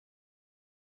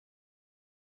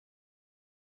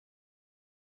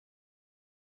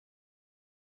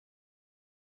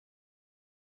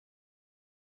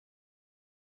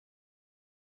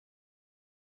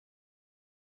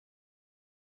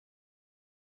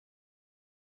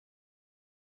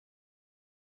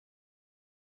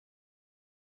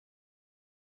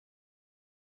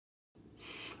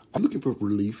I'm looking for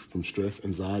relief from stress,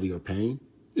 anxiety, or pain?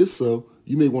 If so,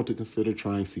 you may want to consider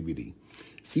trying CBD.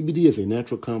 CBD is a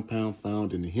natural compound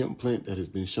found in the hemp plant that has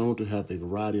been shown to have a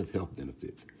variety of health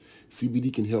benefits.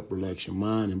 CBD can help relax your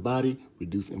mind and body,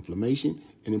 reduce inflammation,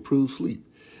 and improve sleep.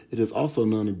 It is also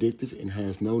non-addictive and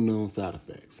has no known side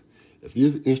effects. If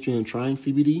you're interested in trying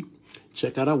CBD,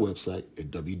 check out our website at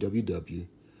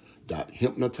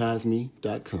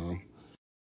www.hypnotizeme.com.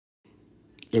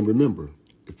 And remember,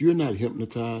 if you're not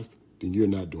hypnotized, then you're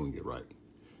not doing it right.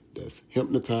 That's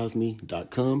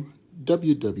hypnotizeme.com,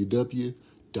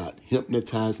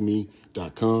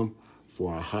 www.hypnotizeme.com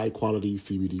for our high-quality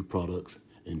CBD products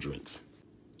and drinks.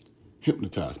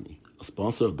 Hypnotize Me, a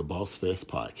sponsor of the Boss Fest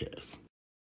podcast.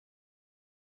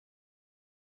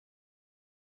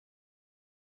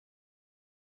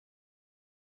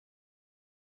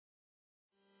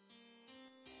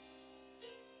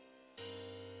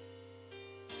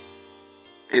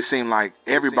 It seemed like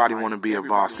everybody want to be a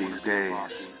boss these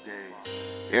days.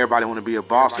 Everybody want to be a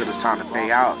boss till it's time to pay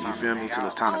out, you feel me? Till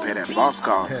it's time to pay that boss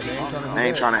cost. They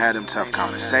ain't trying to have them tough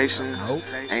conversations.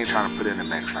 They ain't trying to put in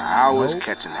them extra hours,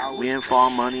 catching that windfall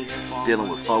money, dealing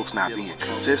with folks not being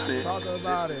consistent.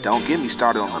 Don't get me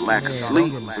started on the lack of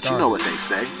sleep, but you know what they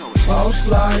say. Boss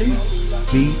Life,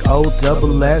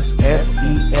 BOSSFEST,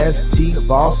 the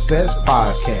Boss Fest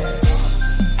podcast.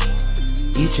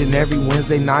 Each and every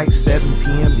Wednesday night, 7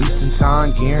 p.m. Eastern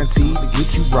Time, guaranteed to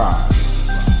get you right.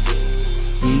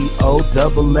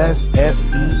 BOSSFEST,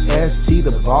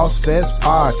 the Boss Fest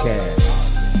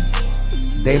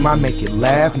podcast. They might make you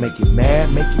laugh, make you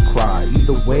mad, make you cry.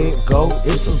 Either way it go,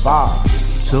 it's a vibe.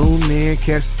 Tune in,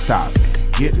 catch the topic,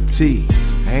 get the tea.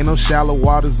 Ain't no shallow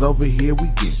waters over here, we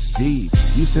get deep.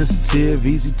 You sensitive,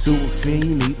 easy to offend,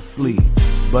 you need to flee.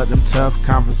 But them tough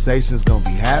conversations gonna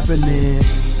be happening.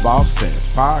 Boss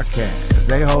Fest podcast,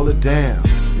 they hold it down.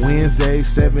 Wednesday,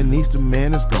 7 Eastern,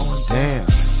 man, it's going down.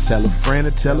 Tell a friend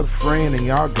to tell a friend and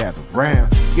y'all gather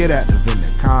round. Get active in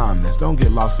the comments, don't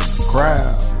get lost in the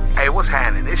crowd. Hey, what's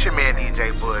happening? It's your man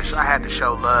DJ Bush. I had to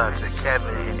show love to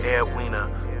Kevin and Edwina,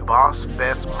 Boss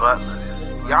Fest Butlers.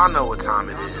 Y'all know what time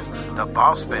it is. The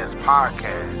Boss Fest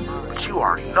podcast. But you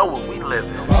already know what we live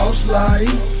in. Boss Life,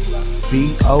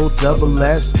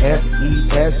 BOSSFEST,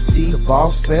 the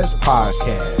Boss Fest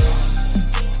podcast.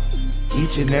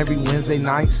 Each and every Wednesday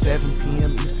night, 7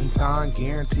 p.m. Eastern Time,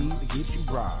 guaranteed to get you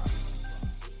right.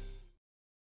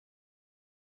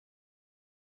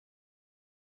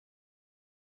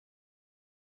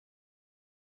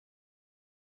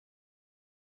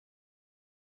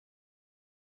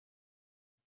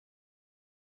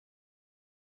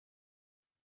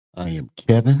 I am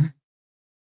Kevin.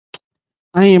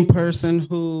 I am a person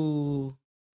who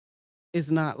is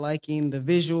not liking the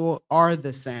visual or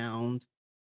the sound.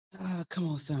 Come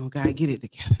on, sound guy, get it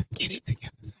together. Get it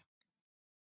together.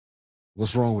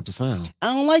 What's wrong with the sound?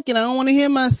 I don't like it. I don't want to hear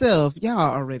myself. Y'all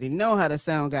already know how the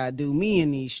sound guy do me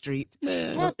in these streets.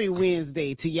 Man, Happy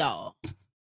Wednesday to y'all.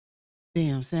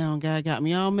 Damn, sound guy got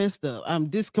me all messed up. I'm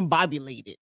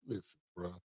discombobulated. listen,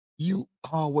 bro. You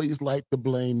always like to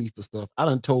blame me for stuff. I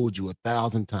done told you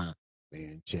 1,000 times.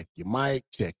 Man, check your mic,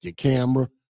 check your camera.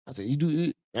 I said, you do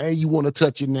it, and you want to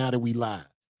touch it now that we live.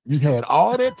 You had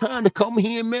all that time to come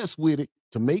here and mess with it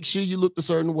to make sure you looked a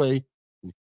certain way.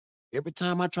 Every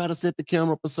time I try to set the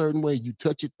camera up a certain way, you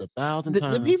touch it 1,000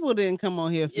 times. The people didn't come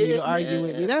on here for you to argue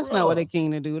with me. That's not what they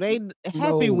came to do.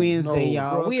 Happy Wednesday,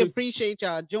 y'all. Bro, we appreciate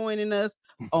y'all joining us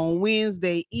on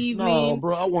Wednesday evening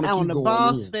bro, I want to on keep the going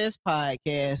Boss in. Fest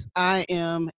podcast. I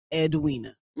am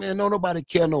Edwina. Man, don't nobody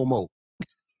care no more.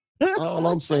 All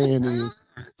I'm saying is,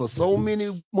 for so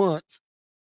many months,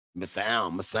 my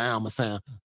sound.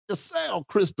 The sound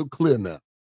crystal clear now.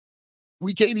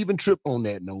 We can't even trip on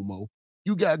that no more.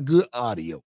 You got good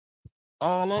audio.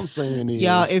 All I'm saying is,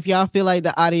 y'all, if y'all feel like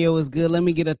the audio is good, let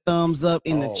me get a thumbs up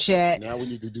in the chat. Now we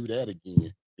need to do that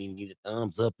again. We need to get a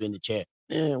thumbs up in the chat.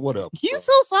 Man, what up? You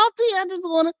so salty.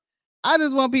 I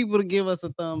just want people to give us a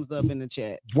thumbs up in the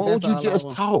chat. Won't you just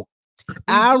talk?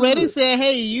 I already said,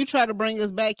 hey, you try to bring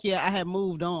us back here. I have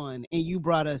moved on and you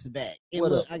brought us back. And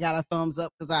look, I got a thumbs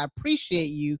up because I appreciate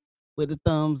you with a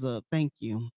thumbs up. Thank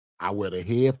you. I wear the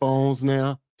headphones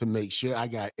now to make sure I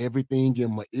got everything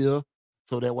in my ear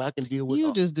so that way I can deal with it.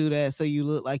 You just do that so you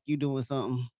look like you're doing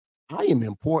something. I am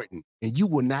important and you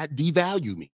will not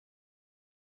devalue me.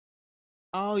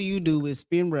 All you do is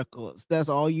spin records. That's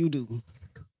all you do.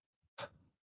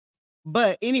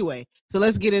 But anyway, so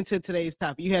let's get into today's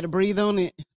topic. You had to breathe on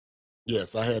it?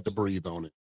 Yes, I had to breathe on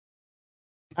it.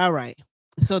 All right.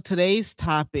 So today's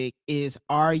topic is,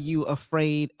 are you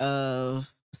afraid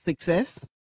of success?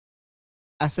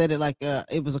 I said it like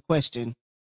it was a question.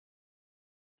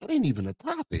 That ain't even a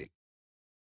topic.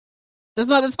 That's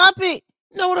not the topic?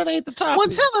 No, that ain't the topic. Well,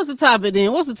 tell us the topic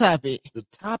then. What's the topic? The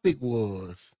topic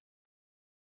was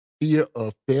fear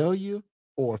of failure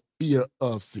or fear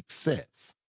of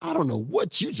success. I don't know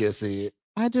what you just said.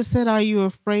 I just said, are you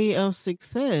afraid of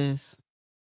success?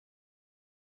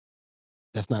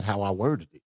 That's not how I worded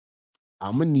it.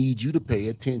 I'm going to need you to pay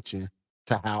attention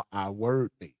to how I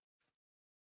word things.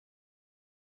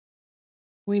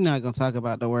 We're not going to talk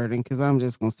about the wording because I'm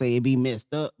just going to say it be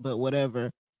messed up, but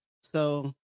whatever.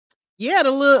 So, yeah,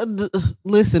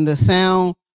 listen, the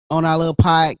sound on our little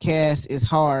podcast is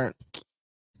hard.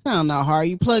 Sound not hard.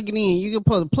 You plug it in. You can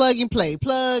put plug and play.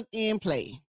 Plug and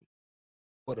play.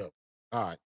 What up? All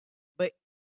right. But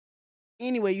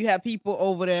anyway, you have people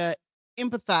over there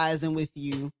empathizing with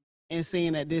you and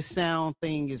saying that this sound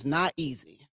thing is not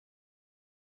easy.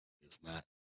 It's not.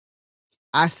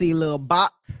 I see a little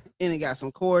box and it got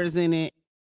some cords in it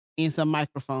and some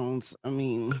microphones. I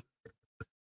mean.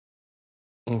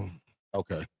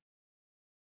 Okay.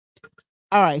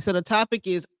 All right. So the topic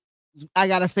is, I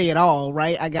got to say it all,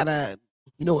 right? I got to.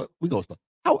 You know what? We going to start.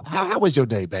 How was your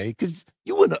day, babe? Because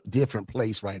you in a different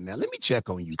place right now. Let me check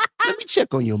on you. Let me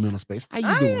check on your mental space. How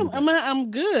you doing? I'm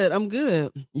good. I'm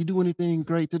good. You do anything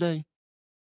great today?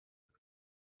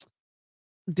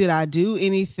 Did I do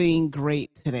anything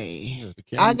great today?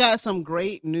 Yeah, I got some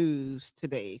great news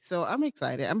today. So I'm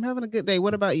excited. I'm having a good day.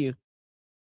 What about you?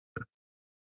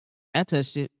 I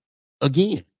touched it.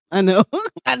 Again. I know.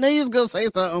 I knew you was going to say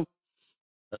something.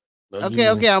 Okay.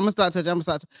 I'm going to start touching.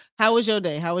 How was your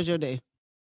day?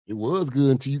 It was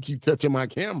good until you keep touching my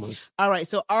cameras. All right.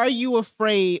 So are you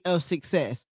afraid of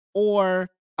success? Or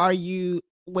are you,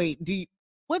 what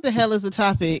the hell is the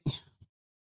topic?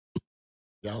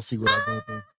 Y'all see what I go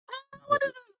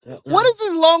through? What is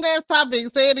this long ass topic?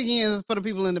 Say it again for the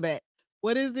people in the back.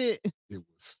 What is it? It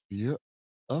was fear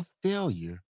of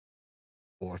failure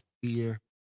or fear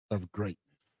of greatness.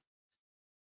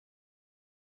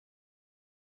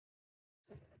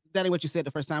 That ain't what you said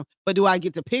the first time. But do I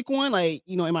get to pick one? Like,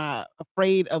 am I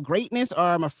afraid of greatness or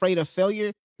I'm afraid of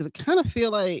failure? Because it kind of feel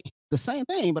like the same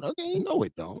thing, but okay. No,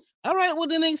 it don't. All right, well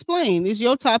then explain. It's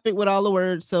your topic with all the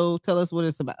words, so tell us what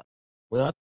it's about.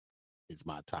 Well, it's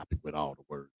my topic with all the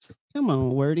words. Come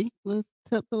on, Wordy. Let's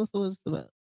tell us what it's about.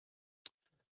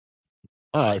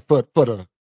 All right, for the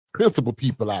sensible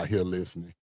people out here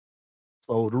listening.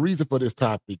 So the reason for this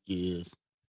topic is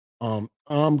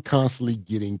I'm constantly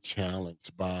getting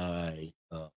challenged by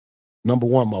number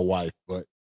one, my wife, but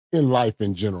in life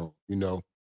in general,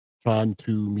 trying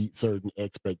to meet certain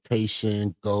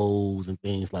expectation, goals, and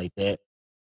things like that.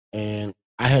 And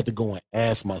I had to go and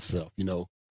ask myself,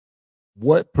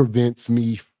 what prevents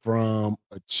me from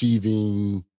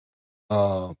achieving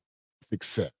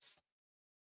success?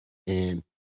 And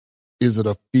is it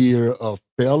a fear of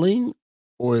failing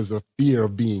or is it a fear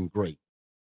of being great?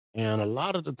 And a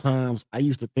lot of the times I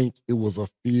used to think it was a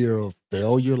fear of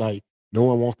failure. Like no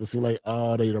one wants to seem like,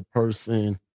 oh, they the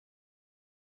person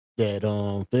that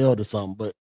failed or something.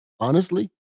 But honestly,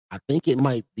 I think it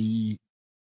might be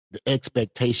the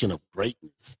expectation of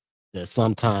greatness that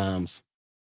sometimes,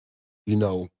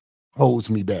 holds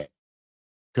me back.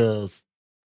 Because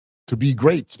to be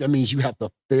great, that means you have to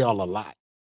fail a lot.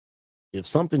 If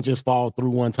something just falls through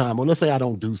one time, or let's say I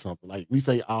don't do something, like we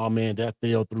say, oh man, that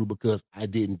fell through because I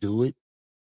didn't do it,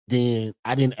 then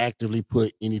I didn't actively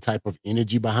put any type of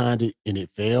energy behind it and it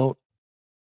failed.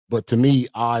 But to me,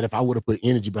 if I would have put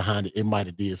energy behind it, it might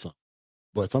have did something.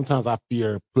 But sometimes I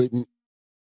fear putting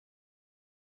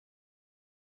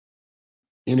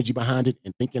energy behind it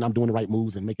and thinking I'm doing the right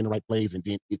moves and making the right plays, and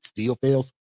then it still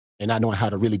fails, and not knowing how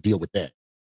to really deal with that.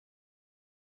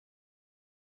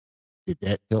 Did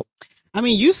that help? I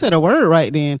mean, you said a word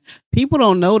right then. People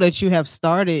don't know that you have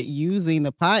started using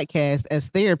the podcast as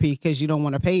therapy because you don't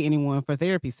want to pay anyone for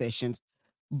therapy sessions.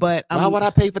 But why would I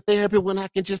pay for therapy when I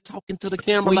can just talk into the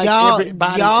camera like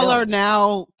everybody y'all else? Are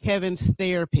now Kevin's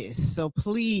therapist. So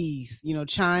please,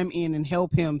 chime in and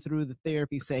help him through the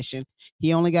therapy session.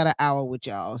 He only got an hour with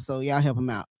y'all, so y'all help him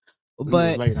out.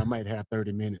 But late, I might have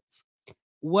 30 minutes.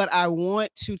 What I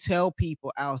want to tell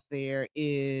people out there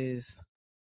is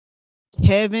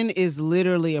Kevin is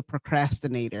literally a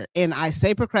procrastinator. And I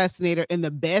say procrastinator in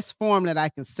the best form that I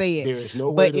can say it. There is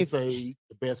no way to say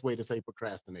the best way to say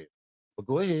procrastinator. But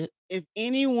go ahead. If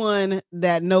anyone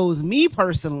that knows me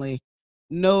personally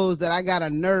knows that I got a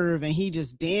nerve and he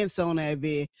just dance on that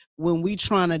bit when we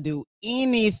trying to do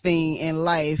anything in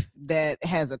life that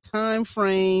has a time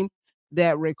frame,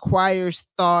 that requires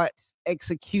thoughts,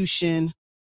 execution,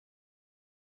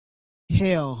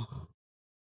 hell,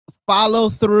 Follow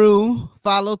through.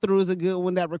 Follow through is a good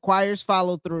one that requires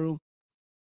follow through.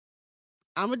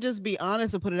 I'm gonna just be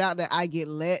honest and put it out that I get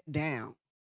let down.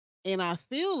 And I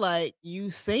feel like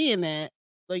you saying that,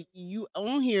 like you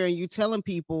on here and you telling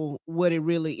people what it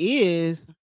really is.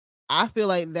 I feel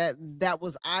like that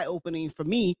was eye opening for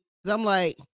me. Cause I'm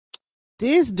like,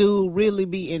 this dude really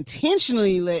be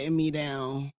intentionally letting me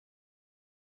down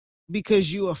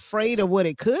because you afraid of what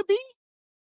it could be.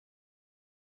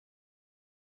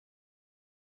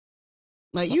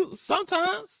 Like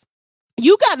sometimes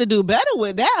you got to do better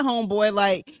with that, homeboy.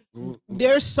 Like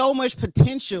there's so much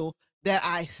potential that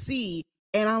I see,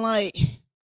 and I'm like,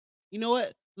 you know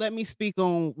what? Let me speak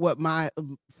on what my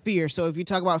fear. So if you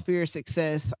talk about fear of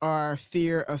success or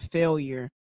fear of failure,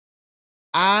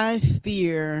 I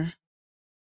fear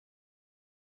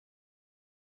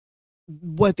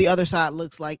what the other side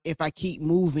looks like if I keep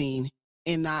moving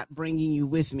and not bringing you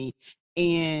with me.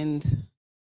 And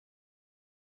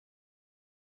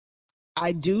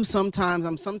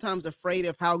I'm sometimes afraid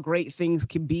of how great things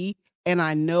can be. And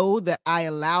I know that I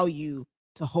allow you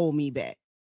to hold me back.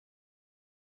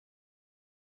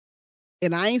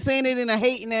 And I ain't saying it in a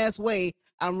hating ass way.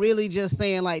 I'm really just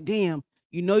saying like, damn,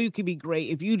 you know, you could be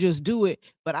great if you just do it.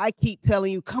 But I keep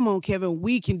telling you, come on, Kevin,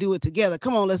 we can do it together.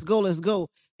 Come on, let's go, let's go.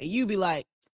 And you be like,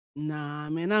 nah,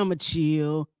 man, I'ma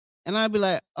chill. And I'd be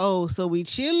like, oh, so we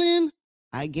chilling?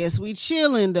 I guess we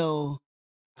chilling though.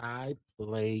 I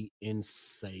play in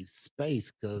safe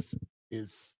space because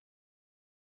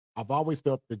I've always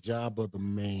felt the job of the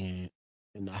man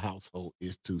in the household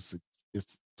is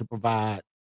to provide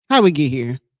How we get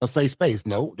here? a safe space.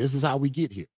 No, this is how we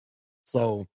get here.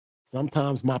 So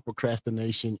sometimes my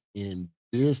procrastination in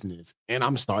business, and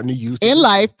I'm starting to use in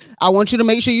life. I want you to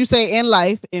make sure you say in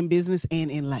life, in business, and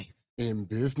in life. In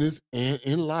business and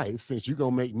in life, since you're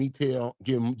gonna make me give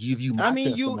you my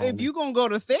testimony. If you're gonna go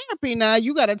to therapy now,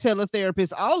 you gotta tell a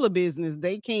therapist all the business.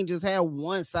 They can't just have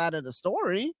one side of the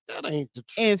story. That ain't the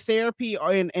truth. In therapy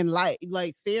or in life,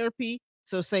 like therapy.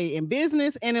 So say in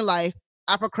business and in life,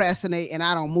 I procrastinate and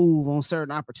I don't move on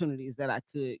certain opportunities that I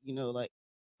could, like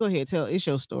go ahead, it's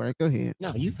your story. Go ahead.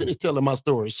 No, you finish telling my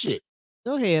story. Shit.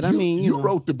 Go ahead. You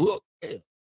wrote the book. Yeah.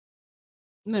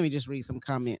 Let me just read some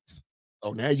comments.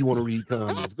 Oh, now you want to read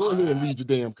comments. Go ahead and read your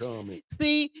damn comments.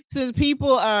 See, since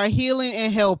people are healing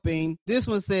and helping, this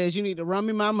one says you need to run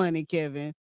me my money,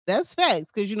 Kevin. That's facts,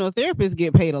 because therapists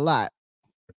get paid a lot.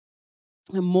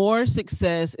 And more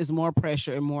success is more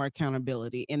pressure and more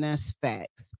accountability, and that's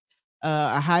facts.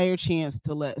 A higher chance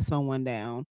to let someone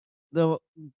down.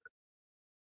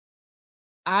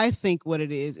 I think what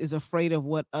it is afraid of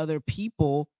what other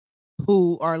people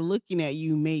who are looking at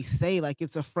you may say. Like you're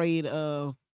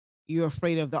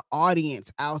afraid of the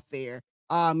audience out there.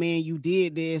 Oh man, you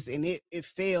did this and it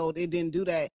failed. It didn't do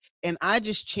that. And I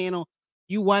just channel.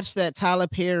 You watch that Tyler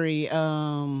Perry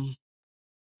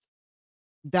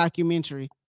documentary.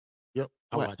 Yep,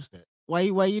 I watched that. Why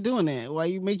you doing that? Why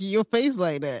you making your face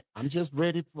like that? I'm just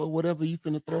ready for whatever you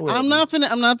finna throw at I'm not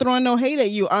throwing no hate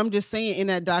at you. I'm just saying in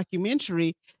that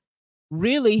documentary,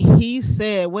 really, he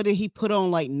said, what did he put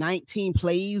on, like 19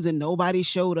 plays and nobody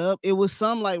showed up? It was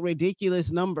some like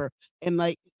ridiculous number. And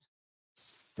like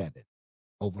 7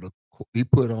 he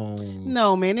put on.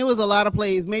 No, man, it was a lot of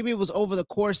plays. Maybe it was over the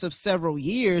course of several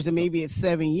years, and maybe it's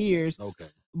 7 years. Okay.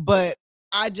 But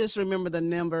I just remember the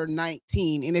number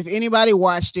 19. And if anybody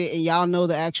watched it and y'all know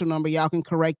the actual number, y'all can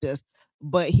correct us.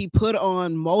 But he put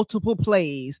on multiple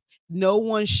plays. No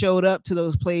one showed up to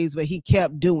those plays, but he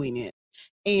kept doing it.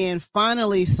 And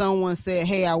finally, someone said,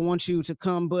 hey, I want you to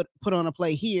come put on a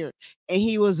play here. And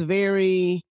he was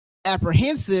very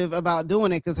apprehensive about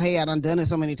doing it because, hey, I done it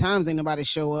so many times, ain't nobody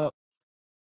show up.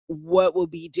 What will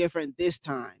be different this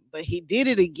time? But he did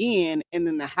it again, and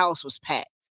then the house was packed.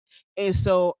 And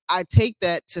so I take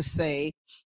that to say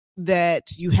that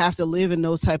you have to live in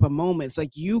those type of moments.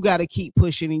 Like you got to keep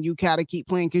pushing and you got to keep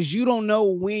playing because you don't know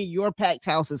when your packed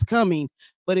house is coming.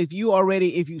 But if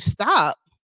you stop,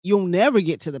 you'll never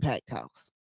get to the packed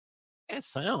house. That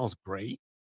sounds great.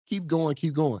 Keep going,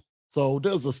 keep going. So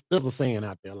there's a saying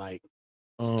out there like,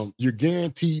 you're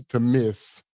guaranteed to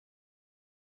miss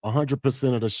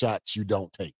 100% of the shots you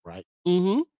don't take, right?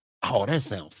 Mm-hmm. Oh, that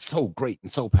sounds so great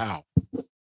and so powerful.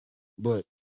 But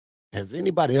has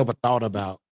anybody ever thought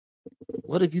about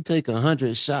what if you take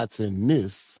 100 shots and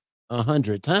miss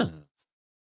 100 times?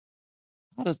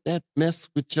 How does that mess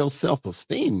with your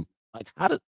self-esteem? Like,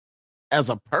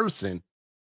 as a person,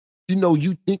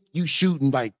 you think you shooting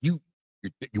like you're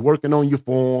working on your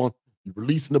form, you're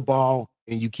releasing the ball,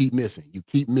 and you keep missing. You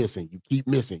keep missing. You keep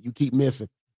missing. You keep missing.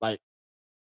 Like,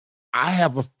 I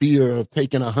have a fear of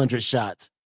taking 100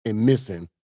 shots and missing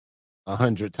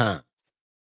 100 times.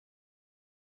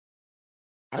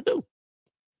 I do.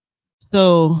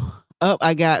 So,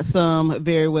 I got some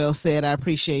very well said. I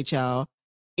appreciate y'all.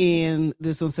 And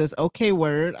this one says, okay,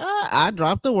 word. I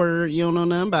dropped a word. You don't know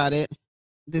nothing about it.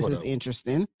 This is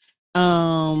interesting.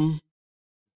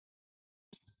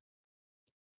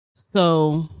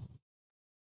 So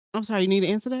I'm sorry, you need to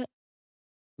answer that?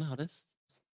 No, that's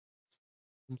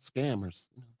some scammers.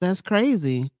 That's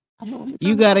crazy.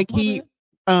 You gotta keep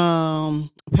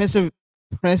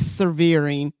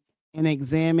persevering and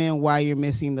examine why you're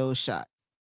missing those shots.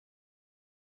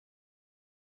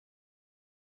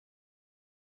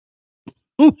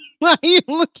 Why are you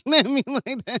looking at me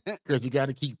like that? Because you got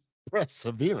to keep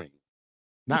persevering.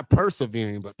 Not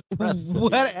persevering, but persevering.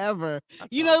 Whatever.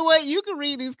 You know what? You can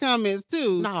read these comments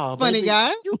too. No, funny baby,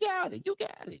 guy. You got it. You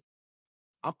got it.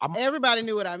 Everybody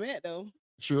knew what I meant, though.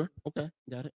 Sure. Okay.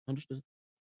 Got it. Understood.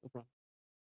 No problem.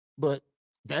 But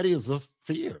that is a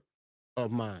fear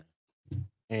of mine.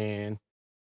 And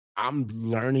I'm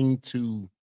learning to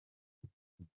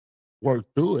work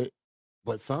through it.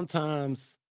 But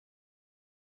sometimes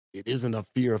it isn't a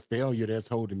fear of failure that's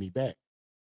holding me back.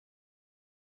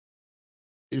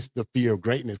 It's the fear of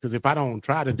greatness. Because if I don't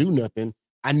try to do nothing,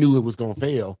 I knew it was going to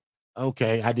fail.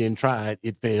 Okay, I didn't try it.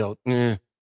 It failed. Sometimes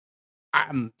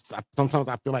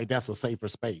I feel like that's a safer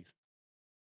space.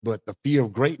 But the fear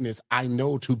of greatness, I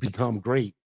know to become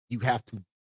great, you have to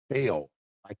fail.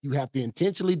 Like you have to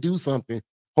intentionally do something,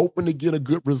 hoping to get a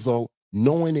good result,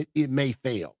 knowing it may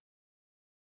fail.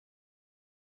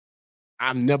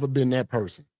 I've never been that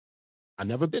person. I've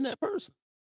never been that person.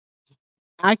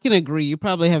 I can agree. You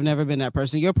probably have never been that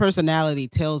person. Your personality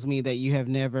tells me that you have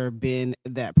never been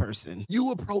that person.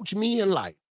 You approach me in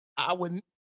life. I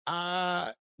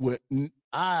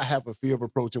have a fear of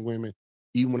approaching women,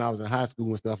 even when I was in high school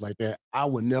and stuff like that. I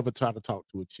would never try to talk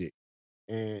to a chick.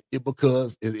 And it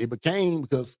became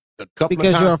because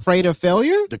you're afraid of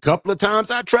failure? The couple of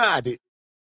times I tried it,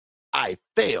 I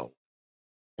failed.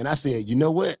 And I said, you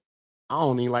know what? I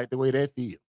don't even like the way that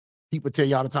feels. People tell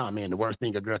you all the time, man, the worst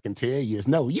thing a girl can tell you is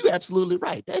no. You absolutely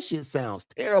right. That shit sounds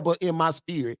terrible in my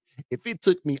spirit. If it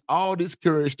took me all this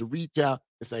courage to reach out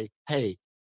and say, hey,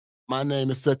 my name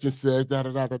is such and such, da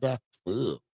da da da da.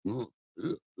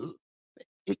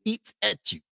 It eats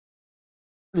at you.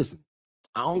 Listen,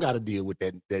 I don't got to deal with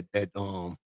that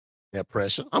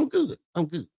pressure. I'm good.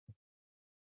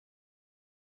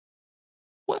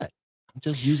 What? I'm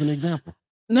just using an example.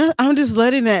 No, I'm just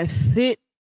letting that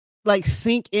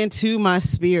sink into my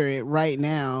spirit right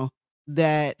now.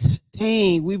 That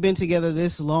dang, we've been together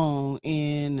this long,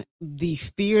 and the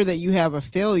fear that you have of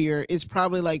failure is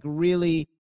probably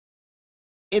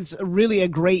it's really a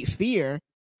great fear.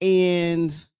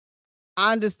 And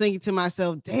I'm just thinking to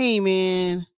myself, dang,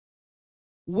 man,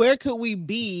 where could we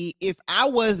be if I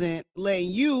wasn't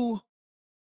letting you?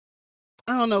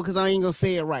 I don't know, because I ain't gonna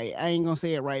say it right.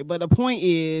 But the point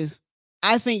is,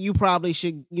 I think you probably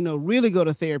should, really go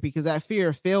to therapy, because that fear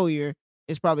of failure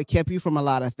has probably kept you from a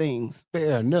lot of things.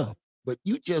 Fair enough. But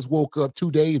you just woke up 2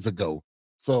 days ago.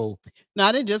 So no,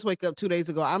 I didn't just wake up 2 days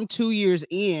ago. I'm 2 years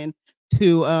in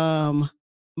to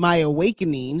my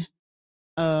awakening.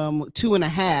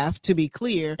 2.5 to be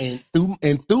clear. And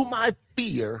through my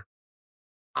fear,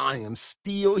 I am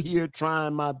still here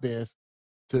trying my best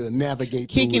to navigate.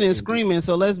 Kicking and screaming.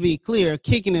 So let's be clear.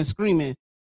 Kicking and screaming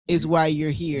is why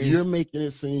you're here. You're making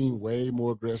it seem way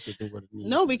more aggressive than what it means.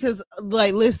 No, because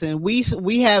listen,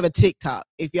 we have a TikTok.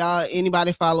 If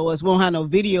anybody follow us, we don't have no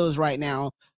videos right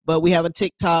now, but we have a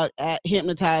TikTok at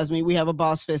Hypnotize Me. We have a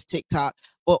Boss Fest TikTok.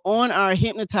 But on our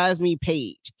Hypnotize Me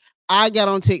page, I got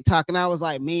on TikTok and I was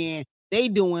like, man, they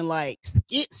doing like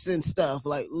skits and stuff.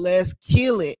 Like, let's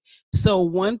kill it. So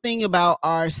one thing about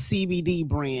our CBD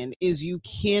brand is you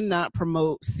cannot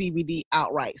promote CBD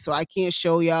outright. So I can't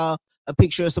show y'all a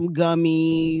picture of some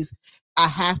gummies. I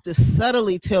have to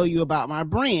subtly tell you about my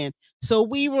brand. So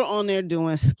we were on there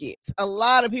doing skits. A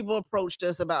lot of people approached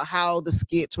us about how the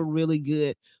skits were really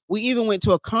good. We even went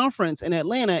to a conference in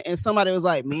Atlanta and somebody was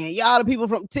like, man, y'all the people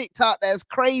from TikTok, that's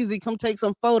crazy. Come take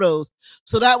some photos.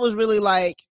 So that was really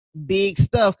like big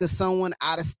stuff because someone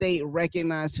out of state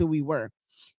recognized who we were.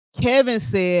 Kevin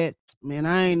said, man,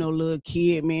 I ain't no little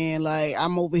kid, man. Like,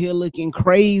 I'm over here looking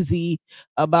crazy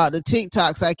about the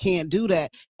TikToks. I can't do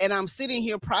that. And I'm sitting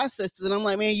here processing, and I'm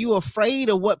like, man, you afraid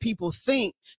of what people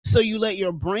think, so you let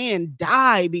your brand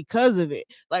die because of it.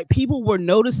 Like, people were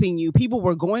noticing you. People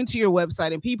were going to your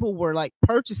website, and people were, like,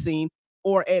 purchasing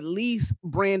or at least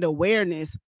brand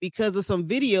awareness because of some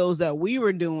videos that we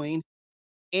were doing,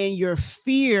 and your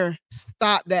fear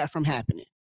stopped that from happening.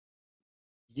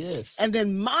 Yes. And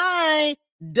then my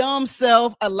dumb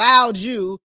self allowed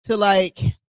you to like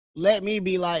let me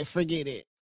be like, forget it.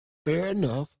 Fair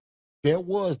enough. There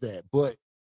was that. But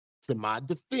to my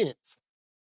defense.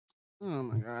 Oh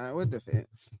my God, what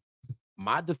defense?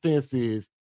 My defense is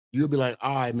you'll be like,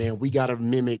 all right, man, we got to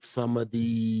mimic some of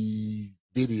the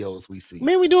videos we see.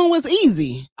 Man, we doing what's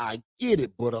easy. I get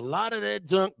it, but a lot of that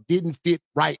junk didn't fit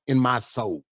right in my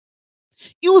soul.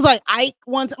 You was like Ike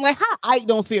one time. Like, how Ike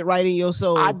don't fit right in your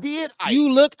soul? I did Ike.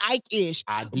 You look Ike-ish.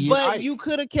 I did but Ike. You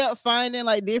could have kept finding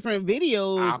like different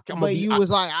videos, but you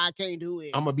was like, I can't do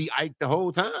it. I'm going to be Ike the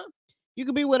whole time. You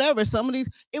could be whatever. Some of these,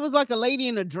 it was like a lady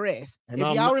in a dress. And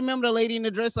if y'all remember the lady in the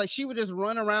dress, like she would just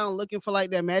run around looking for like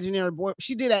the imaginary boy.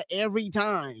 She did that every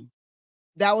time.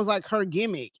 That was like her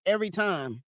gimmick every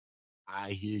time.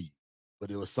 I hear you.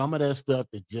 But it was some of that stuff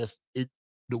that just,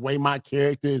 the way my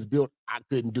character is built, I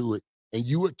couldn't do it. And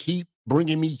you would keep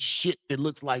bringing me shit that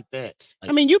looks like that.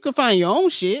 Like, I mean, you could find your own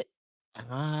shit.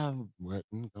 I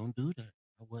wasn't going to do that.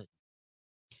 I wasn't.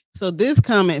 So this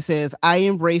comment says, I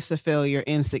embrace the failure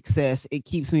and success. It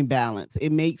keeps me balanced.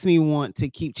 It makes me want to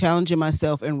keep challenging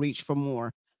myself and reach for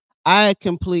more. I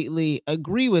completely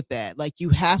agree with that. Like you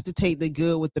have to take the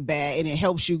good with the bad and it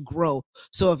helps you grow.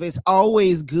 So if it's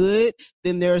always good,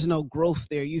 then there's no growth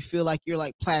there. You feel like you're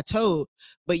like plateaued,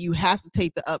 but you have to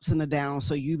take the ups and the downs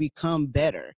so you become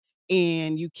better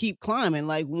and you keep climbing.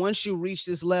 Like once you reach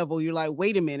this level, you're like,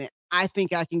 wait a minute, I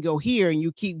think I can go here, and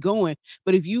you keep going.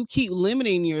 But if you keep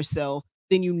limiting yourself,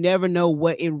 then you never know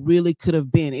what it really could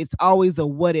have been. It's always a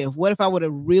what if. What if I would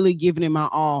have really given it my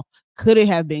all? Could it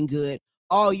have been good?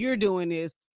 All you're doing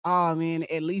is, oh man,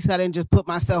 at least I didn't just put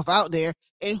myself out there.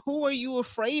 And who are you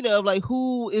afraid of? Like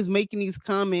who is making these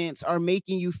comments or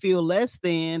making you feel less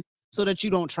than so that you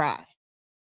don't try?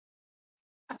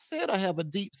 I said I have a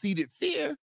deep-seated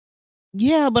fear.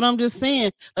 Yeah, but I'm just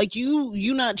saying, like you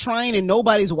not trying and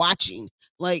nobody's watching.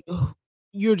 Like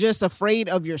you're just afraid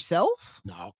of yourself?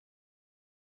 No.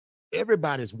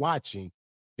 Everybody's watching.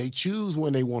 They choose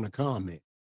when they want to comment.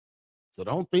 So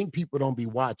don't think people don't be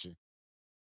watching.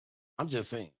 I'm just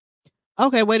saying.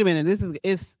 Okay, wait a minute.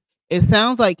 It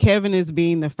sounds like Kevin is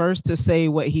being the first to say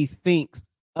what he thinks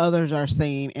others are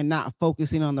saying and not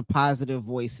focusing on the positive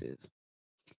voices.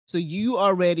 So you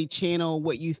already channel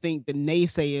what you think the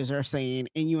naysayers are saying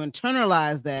and you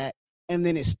internalize that, and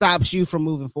then it stops you from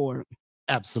moving forward.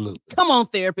 Absolutely. Come on,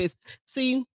 therapist.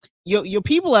 See, your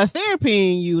people are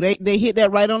therapying you. They hit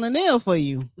that right on the nail for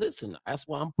you. Listen, that's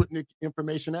why I'm putting the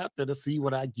information out there to see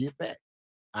what I get back.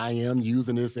 I am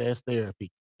using this as therapy.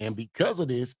 And because of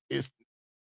this,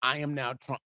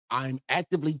 I'm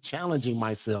actively challenging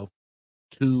myself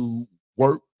to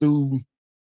work through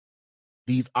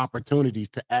these opportunities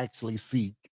to actually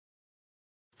seek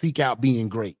out being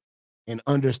great and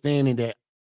understanding that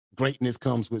greatness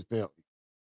comes with failure.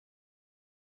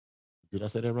 Did I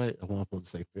say that right? I wasn't supposed to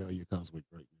say failure comes with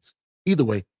greatness. Either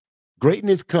way,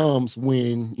 greatness comes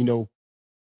when,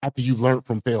 after you've learned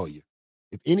from failure.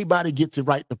 If anybody gets it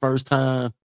right the first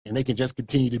time and they can just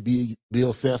continue to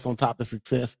build success on top of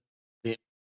success, then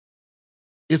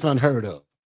it's unheard of.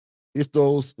 It's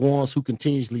those ones who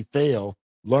continuously fail,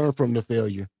 learn from the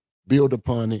failure, build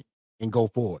upon it, and go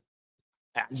forward.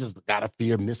 I just got to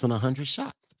fear missing 100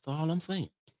 shots. That's all I'm saying.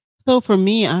 So for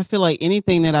me, I feel like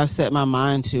anything that I've set my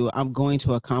mind to, I'm going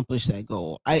to accomplish that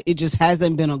goal. It just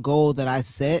hasn't been a goal that I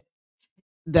set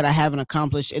that I haven't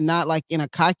accomplished, and not like in a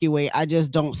cocky way. I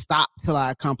just don't stop till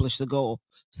I accomplish the goal.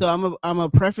 So I'm a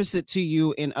preface it to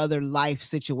you in other life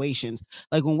situations.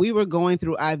 Like when we were going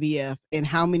through IVF and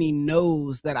how many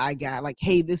no's that I got, like,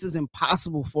 hey, this is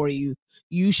impossible for you.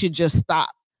 You should just stop.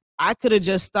 I could have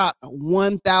just stopped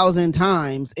 1,000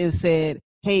 times and said,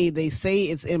 hey, they say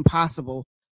it's impossible.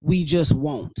 We just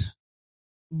won't.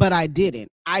 But I didn't.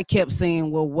 I kept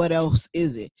saying, well, what else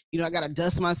is it? I got to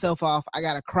dust myself off. I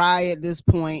got to cry at this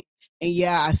point. And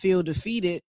yeah, I feel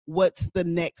defeated. What's the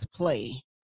next play?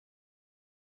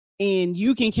 And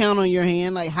you can count on your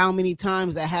hand, like how many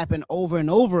times that happened over and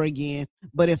over again.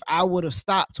 But if I would have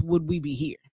stopped, would we be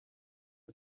here?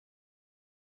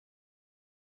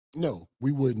 No,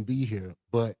 we wouldn't be here.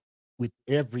 But with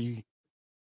every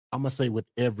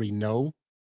no,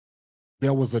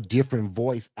 there was a different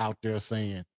voice out there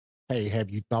saying, hey,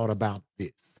 have you thought about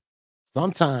this?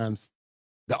 Sometimes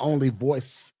the only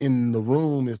voice in the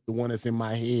room is the one that's in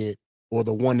my head or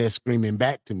the one that's screaming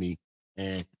back to me.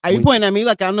 And are you pointing at me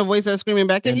like I'm the voice that's screaming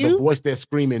back at you? The voice that's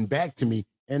screaming back to me.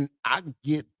 And I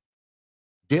get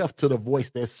deaf to the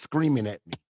voice that's screaming at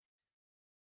me.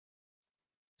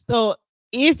 So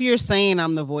if you're saying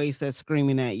I'm the voice that's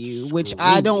screaming at you, which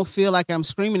I don't feel like I'm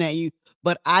screaming at you,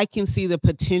 but I can see the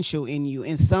potential in you.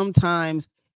 And sometimes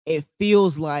it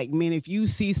feels like, man, if you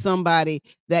see somebody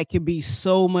that could be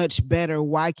so much better,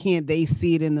 why can't they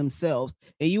see it in themselves?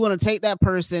 And you want to take that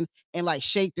person and like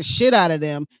shake the shit out of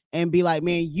them and be like,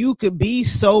 man, you could be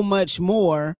so much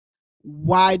more.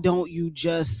 Why don't you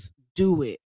just do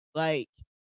it? Like,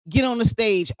 get on the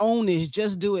stage, own this,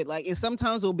 just do it. Like, and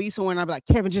sometimes it'll be somewhere and I'll be like,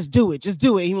 Kevin, just do it. Just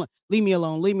do it. He's like, leave me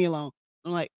alone, leave me alone.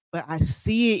 I'm like, but I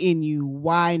see it in you.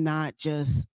 Why not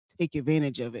just take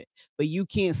advantage of it? But you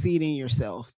can't see it in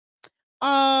yourself.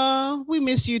 We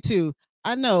miss you too.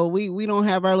 I know we don't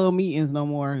have our little meetings no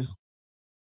more.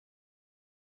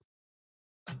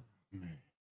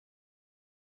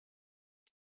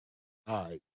 All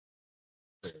right.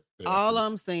 All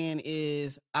I'm saying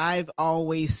is I've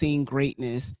always seen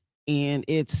greatness, and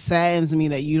it saddens me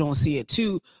that you don't see it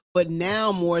too. But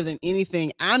now more than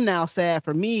anything, I'm now sad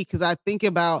for me because I think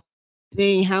about,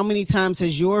 dang, how many times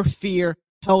has your fear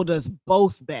held us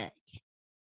both back?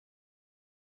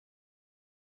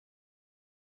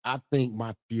 I think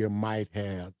my fear might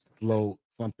have slowed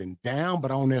something down, but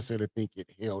I don't necessarily think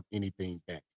it held anything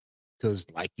back. Because,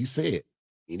 like you said,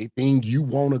 anything you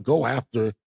want to go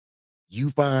after, you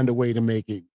find a way to make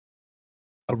it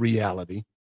a reality,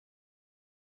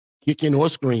 kicking or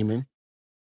screaming.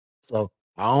 So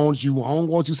I don't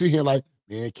want you sit here like,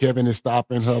 man, Kevin is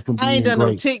stopping her from being I ain't done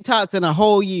great. no TikToks in a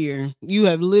whole year. You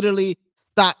have literally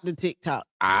stopped the TikTok.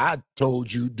 I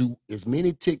told you do as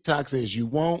many TikToks as you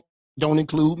want. Don't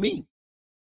include me.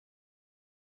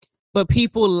 But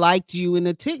people liked you in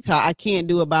the TikTok. I can't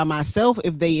do it by myself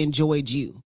if they enjoyed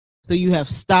you. So you have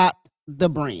stopped the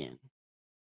brand.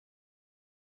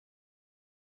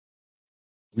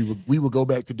 We will go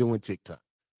back to doing TikTok.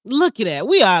 Look at that.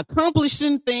 We are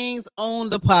accomplishing things on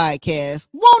the podcast.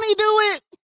 Won't he do it?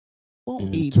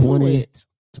 Won't he do it?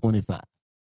 25.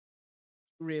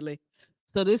 Really?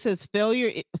 So this says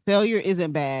failure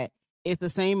isn't bad. It's the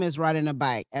same as riding a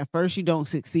bike. At first you don't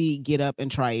succeed, get up and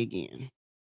try again.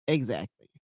 Exactly.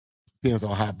 Depends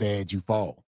on how bad you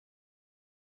fall.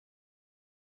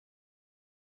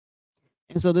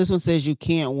 And so this one says you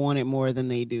can't want it more than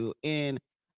they do. And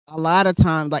a lot of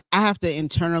times, like, I have to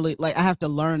internally, like, I have to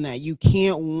learn that you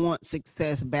can't want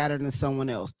success better than someone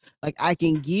else. Like, I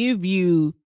can give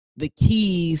you the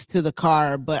keys to the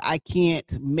car, but I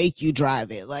can't make you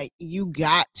drive it. Like, you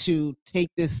got to take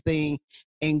this thing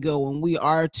and go. And we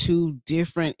are two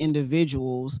different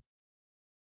individuals.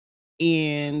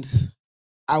 And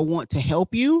I want to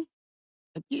help you.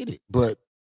 I get it. But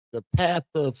the path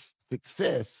of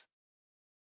success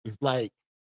is like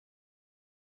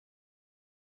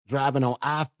driving on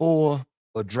I-4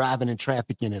 or driving in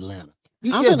traffic in Atlanta.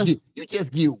 You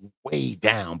just get way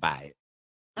down by it.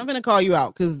 I'm gonna call you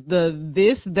out because the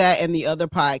This, That, and the Other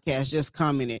podcast just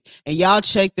commented, and y'all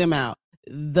check them out.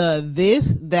 The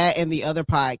This, That, and the Other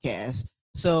podcast.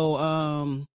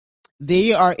 So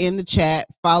they are in the chat.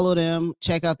 Follow them.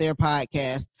 Check out their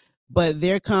podcast. But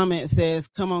their comment says,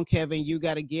 "Come on, Kevin, you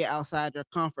got to get outside your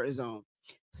comfort zone."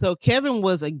 So Kevin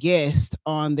was a guest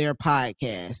on their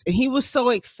podcast, and he was so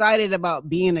excited about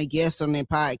being a guest on their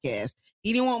podcast.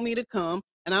 He didn't want me to come.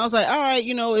 And I was like, all right,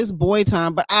 it's boy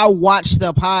time. But I watched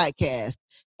the podcast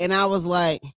and I was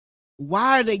like,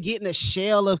 why are they getting a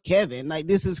shell of Kevin? Like,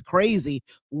 this is crazy.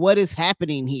 What is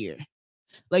happening here?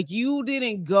 Like, you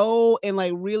didn't go and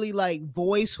like really like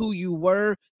voice who you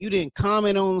were. You didn't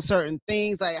comment on certain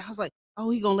things. Like, I was like,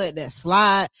 oh, he gonna let that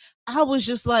slide. I was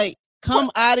just like,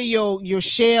 come out of your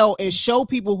shell and show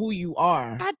people who you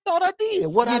are. I thought I did.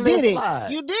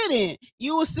 You didn't.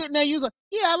 You were sitting there. You was like,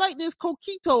 yeah, I like this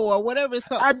coquito or whatever it's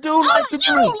called. I do like to drink.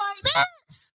 You don't like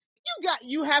that.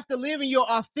 You have to live in your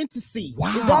authenticity.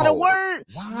 Wow. Is that a word?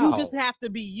 Wow. You just have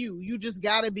to be you. You just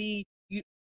gotta be you.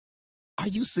 Are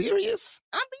you serious?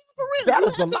 I'm being for real.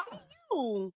 That is a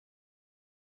lot.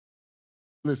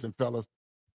 Listen, fellas,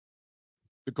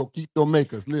 the coquito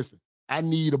makers. Listen, I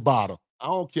need a bottle. I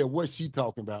don't care what she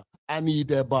talking about. I need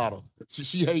that bottle.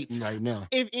 She hating right now.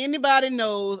 If anybody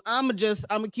knows, I'm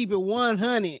gonna keep it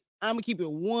 100. I'm gonna keep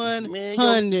it 100.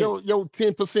 Man, your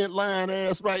 10% line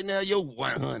ass right now. Your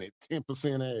 100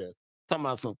 10% ass. Talking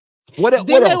about some. Then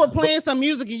they were playing some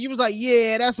music and you was like,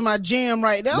 "Yeah, that's my jam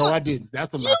right there." No, like, I didn't.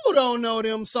 That's a you lot. You don't know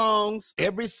them songs.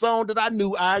 Every song that I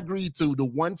knew, I agreed to. The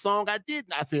one song I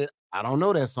didn't, I said, I don't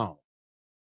know that song.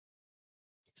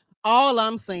 All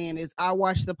I'm saying is I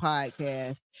watched the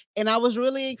podcast and I was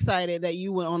really excited that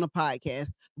you went on the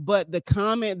podcast. But the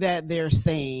comment that they're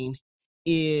saying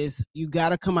is you got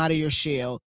to come out of your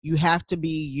shell. You have to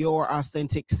be your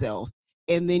authentic self.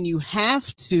 And then you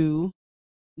have to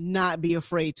not be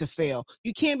afraid to fail.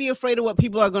 You can't be afraid of what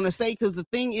people are going to say, because the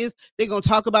thing is, they're going to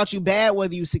talk about you bad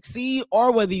whether you succeed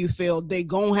or whether you fail. They're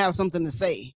going to have something to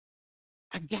say.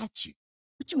 I got you.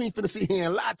 But you ain't finna sit here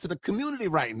and lie to the community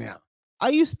right now.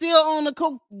 Are you still on the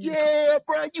coke? Yeah,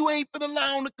 bro, you ain't finna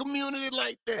lie on the community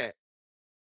like that.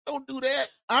 Don't do that.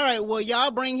 All right, well,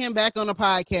 y'all bring him back on the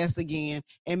podcast again,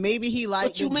 and maybe he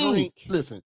liked the drink.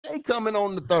 Listen, they coming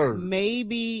on the 3rd.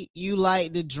 Maybe you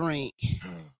like the drink,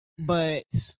 but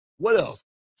what else?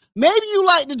 Maybe you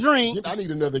like the drink. I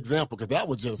need another example, because that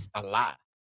was just a lie.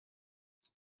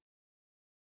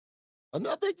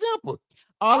 Another example.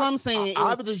 All I'm saying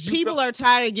is people are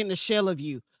tired of getting a shell of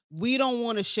you. We don't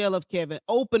want a shell of Kevin.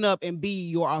 Open up and be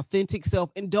your authentic self.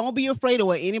 And don't be afraid of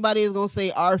what anybody is going to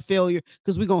say, our failure,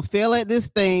 because we're going to fail at this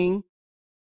thing.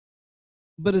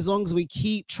 But as long as we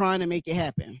keep trying to make it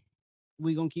happen,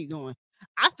 we're going to keep going.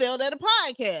 I failed at a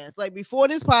podcast. Like before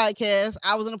this podcast,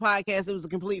 I was in a podcast. It was a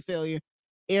complete failure.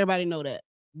 Everybody know that.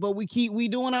 But we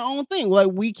doing our own thing. Like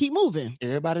we keep moving.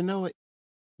 Everybody know it.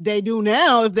 They do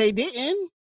now. If they didn't,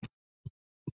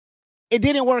 it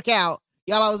didn't work out.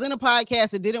 Y'all, I was in a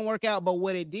podcast. It didn't work out. But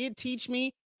what it did teach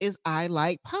me is I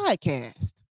like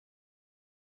podcasts.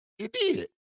 It did.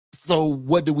 So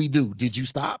what do we do? Did you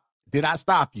stop? Did I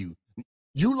stop you?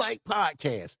 You like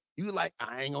podcasts. You like,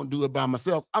 I ain't going to do it by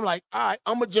myself. I'm like, all right,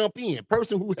 I'm going to jump in.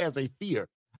 Person who has a fear.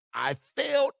 I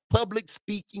failed public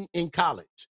speaking in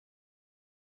college.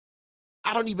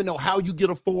 I don't even know how you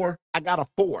get a 4. I got a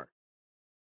 4.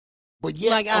 But yeah,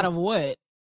 like out of what?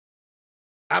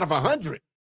 Out of 100.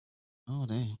 Oh,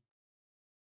 dang.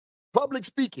 Public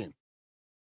speaking.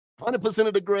 100%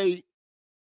 of the grade.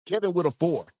 Kevin with a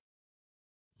 4.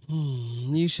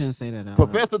 You shouldn't say that out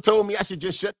Professor told me I should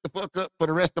just shut the fuck up for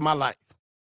the rest of my life.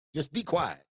 Just be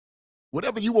quiet.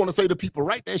 Whatever you want to say to people,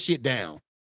 write that shit down.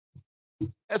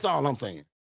 That's all I'm saying.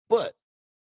 But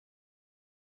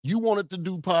you wanted to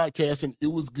do podcasting. It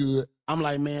was good. I'm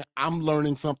like, man, I'm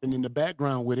learning something in the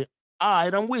background with it. All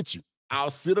right, I'm with you. I'll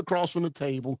sit across from the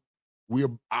table.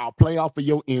 I'll play off of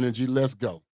your energy. Let's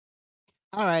go.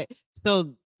 All right.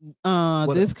 So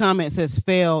this comment says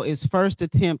fail is first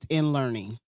attempt in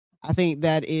learning. I think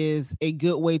that is a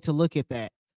good way to look at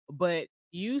that. But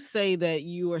you say that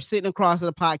you are sitting across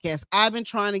the podcast. I've been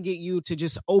trying to get you to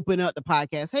just open up the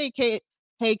podcast.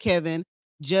 Hey, Kevin,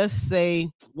 just say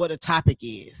what a topic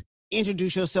is.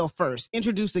 Introduce yourself first.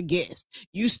 Introduce a guest.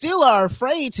 You still are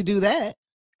afraid to do that.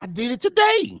 I did it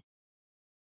today.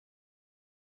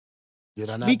 Did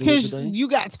I not do it today? Because you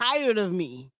got tired of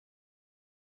me.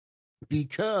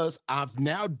 Because I've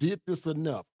now did this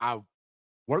enough. I've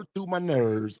worked through my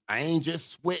nerves. I ain't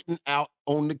just sweating out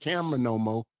on the camera no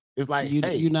more. It's like,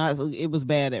 it was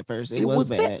bad at first. It was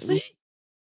bad. See,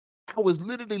 I was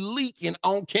literally leaking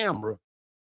on camera.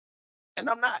 And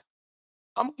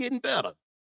I'm getting better.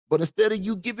 But instead of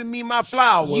you giving me my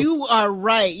flowers. You are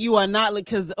right. You are not,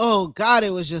 because, oh God,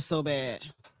 it was just so bad.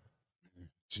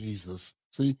 Jesus.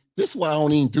 See, this is why I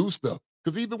don't even do stuff.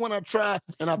 Because even when I try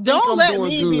and I don't let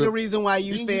me good, be the reason why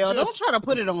you fail. Don't try to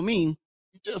put it on me.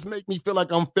 You just make me feel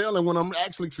like I'm failing when I'm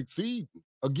actually succeeding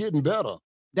or getting better.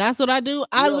 That's what I do.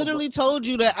 I literally told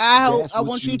you that I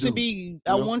want you to be.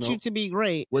 I want you to be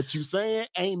great. What you saying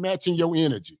ain't matching your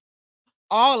energy.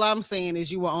 All I'm saying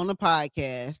is you were on a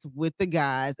podcast with the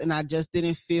guys, and I just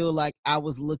didn't feel like I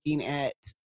was looking at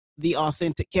the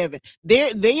authentic Kevin.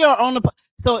 They are on the.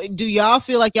 So do y'all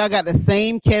feel like y'all got the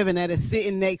same Kevin that is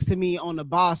sitting next to me on the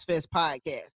Boss Fest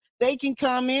podcast? They can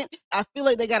comment. I feel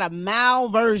like they got a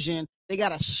malversion. They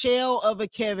got a shell of a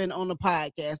Kevin on the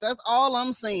podcast. That's all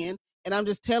I'm saying. And I'm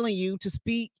just telling you to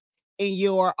speak in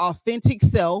your authentic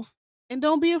self and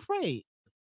don't be afraid.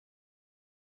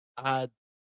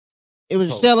 It was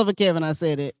a shell of a Kevin. I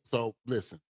said it. So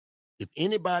listen, if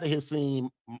anybody has seen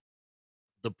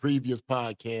the previous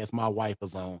podcast my wife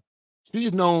is on,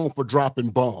 she's known for dropping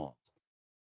bombs.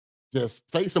 Just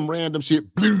say some random shit,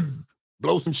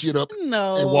 blow some shit up, and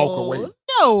walk away.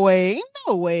 No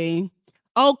way.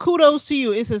 Oh, kudos to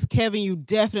you. It says, Kevin, you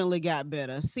definitely got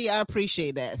better. See, I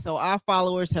appreciate that. So our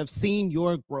followers have seen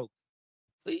your growth.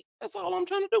 See, that's all I'm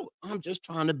trying to do. I'm just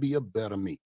trying to be a better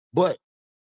me. But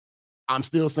I'm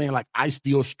still saying, like, I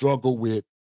still struggle with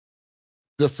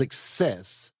the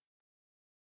success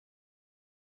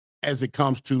as it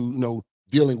comes to,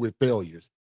 dealing with failures.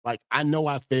 Like, I know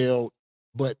I failed,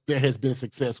 but there has been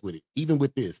success with it. Even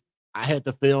with this, I had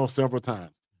to fail several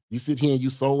times. You sit here and you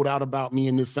sold out about me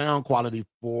and this sound quality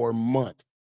for months.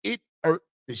 It hurt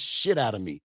the shit out of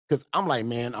me because I'm like,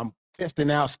 man, I'm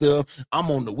testing out stuff. I'm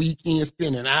on the weekend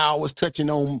spending hours touching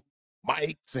on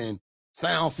mics and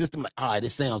sound system. Like, all right,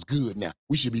 this sounds good now.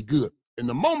 We should be good. And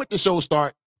the moment the show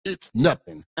starts, It's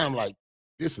nothing. I'm like,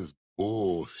 this is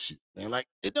bullshit, man. Like,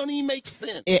 it don't even make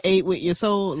sense. It ate with your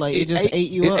soul, like it just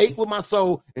ate you it up. It ate with my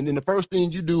soul, and then the first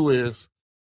thing you do is,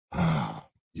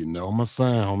 you know my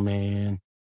sound, man.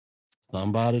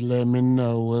 Somebody let me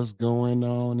know what's going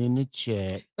on in the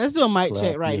chat. Let's do a mic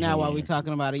check right now while we're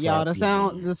talking about it. Y'all, the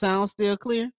sound still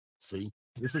clear? See?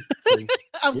 See?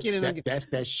 I'm kidding. That's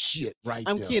that shit right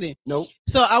there. I'm kidding. Nope.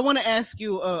 So I want to ask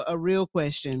you a real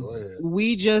question. Go ahead.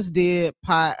 We just did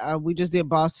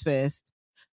Boss Fest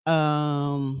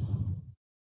in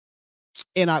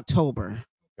October.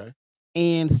 Okay.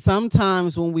 And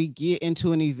sometimes when we get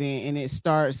into an event and it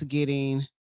starts getting,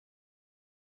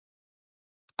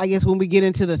 I guess when we get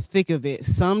into the thick of it,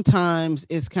 sometimes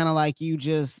it's kind of like you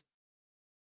just,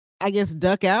 I guess,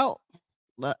 duck out,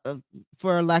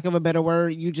 for lack of a better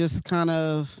word. You just kind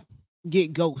of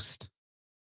get ghost.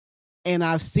 And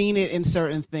I've seen it in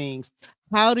certain things.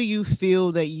 How do you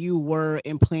feel that you were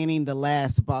in planning the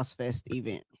last Boss Fest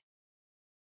event?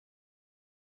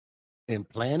 In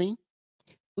planning?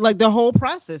 Like the whole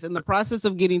process, and the process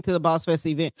of getting to the Boss Fest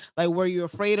event. Like, were you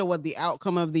afraid of what the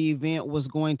outcome of the event was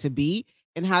going to be?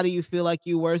 And how do you feel like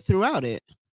you were throughout it?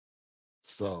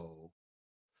 So,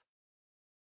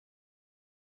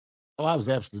 I was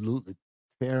absolutely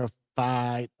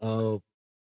terrified of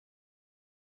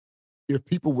if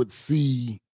people would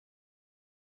see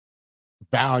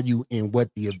value in what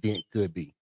the event could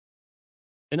be.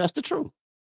 And that's the truth.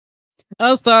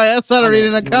 I'm sorry. I started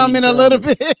reading a comment a little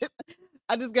bit.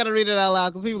 I just got to read it out loud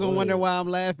because people going to wonder why I'm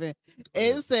laughing.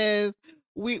 It says,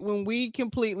 when we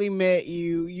completely met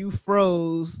you, you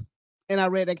froze. And I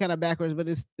read that kind of backwards, but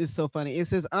it's so funny. It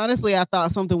says, honestly, I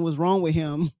thought something was wrong with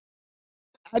him.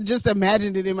 I just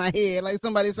imagined it in my head. Like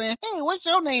somebody saying, hey, what's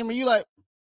your name? And you like.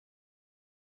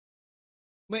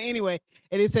 But anyway,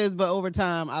 and it says, but over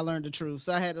time, I learned the truth.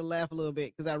 So I had to laugh a little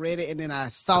bit because I read it and then I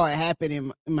saw it happen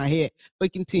in my head.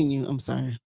 But continue. I'm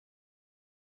sorry.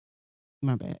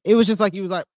 My bad. It was just like, you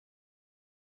was like,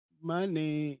 my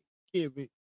name, Kevin.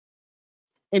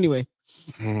 Anyway.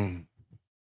 All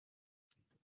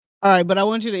right, but I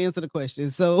want you to answer the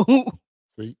question. So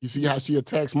you see how she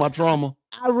attacks my trauma?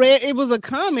 I read, it was a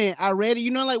comment. I read it.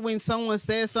 You know, like when someone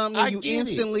says something, you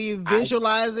instantly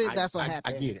visualize it. That's what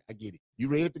happened. I get it. You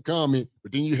read the comment,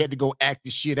 but then you had to go act the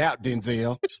shit out,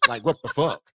 Denzel. Like, what the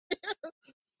fuck?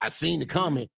 I seen the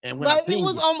comment, and when like, I pinged it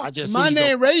was on I just my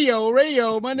name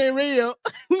radio, my name radio.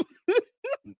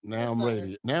 Now I'm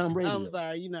ready. I'm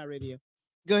sorry, you're not radio.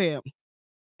 Go ahead.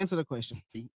 Answer the question.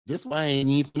 See, this why I ain't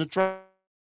even gonna try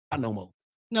no more.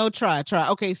 No, try.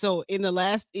 Okay, so in the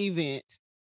last event,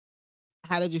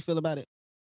 how did you feel about it?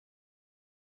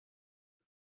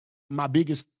 My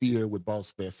biggest fear with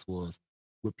Boss Fest was,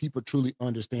 would people truly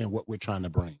understand what we're trying to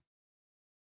bring?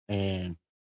 And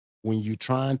when you're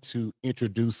trying to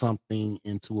introduce something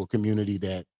into a community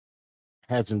that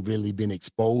hasn't really been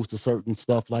exposed to certain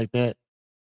stuff like that,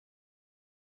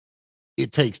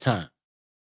 it takes time.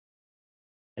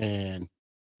 And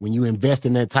when you invest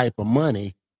in that type of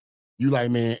money, you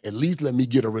like, man, at least let me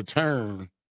get a return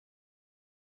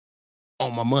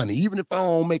on my money. Even if I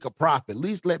don't make a profit, at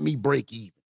least let me break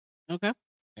even. Okay.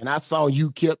 And I saw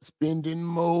you kept spending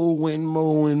more and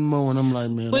I'm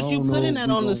like, man, but you putting that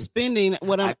on the spending.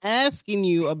 What I'm asking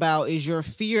you about is your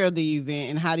fear of the event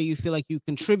and how do you feel like you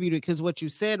contributed? Because what you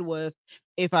said was,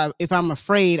 if I'm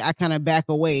afraid, I kind of back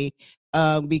away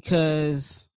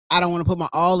because I don't want to put my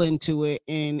all into it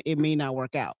and it may not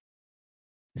work out.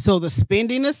 So the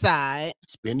spending aside,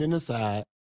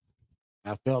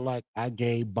 I felt like I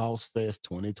gave Boss Fest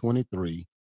 2023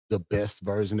 the best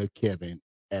version of Kevin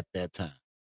at that time.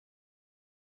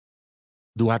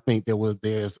 Do I think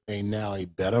there's now a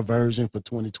better version for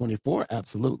 2024?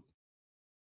 Absolutely.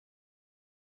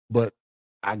 But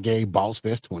I gave Boss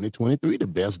Fest 2023 the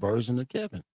best version of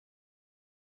Kevin.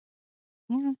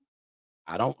 Mm-hmm.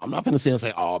 I'm not gonna sit and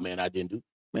say, oh man, I didn't do,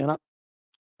 man.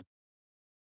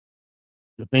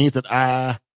 The things that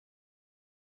I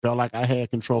felt like I had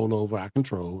control over, I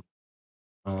controlled.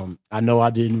 I know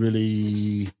I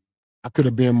could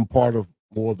have been part of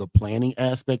more of the planning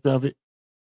aspect of it.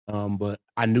 But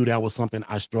I knew that was something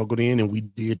I struggled in, and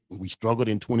we struggled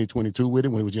in 2022 with it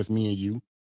when it was just me and you.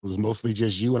 It was mostly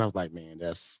just you, and I was like, man, I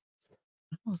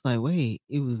was like, wait,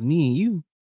 it was me and you.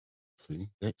 See,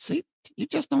 you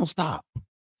just don't stop.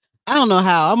 I don't know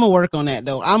how. I'm gonna work on that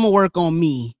though. I'm gonna work on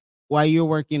me while you're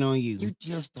working on you. You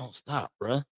just don't stop,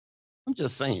 bruh. I'm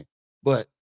just saying. But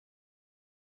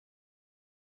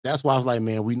that's why I was like,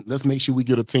 man, let's make sure we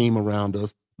get a team around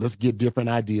us. Let's get different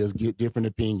ideas, get different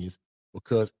opinions,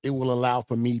 because it will allow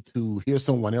for me to hear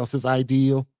someone else's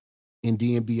idea and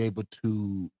then be able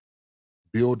to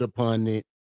build upon it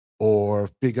or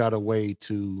figure out a way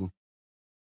to,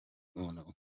 I don't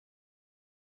know,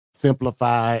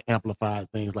 simplify, amplify,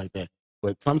 things like that.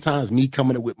 But sometimes me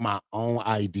coming up with my own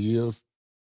ideas,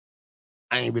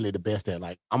 I ain't really the best at.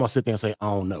 Like, I'm gonna sit there and say, I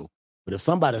don't know. But if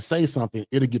somebody say something,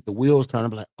 it'll get the wheels turning.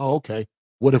 Be like, oh, okay.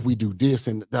 What if we do this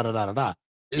and da da da da da?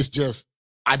 It's just,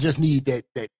 I just need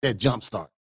that jump start.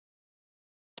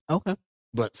 Okay.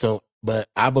 But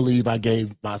I believe I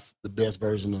gave the best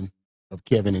version of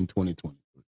Kevin in 2020.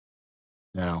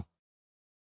 Now,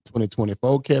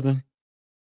 2024, Kevin,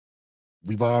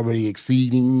 we've already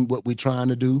exceeding what we're trying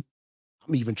to do.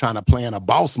 I'm even trying to plan a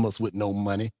Bossmas with no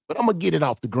money, but I'm gonna get it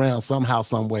off the ground somehow,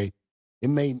 some way. It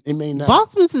may not.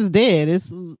 Bossmas is dead.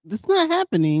 It's not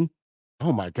happening.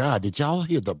 Oh my God! Did y'all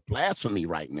hear the blasphemy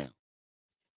right now?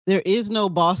 There is no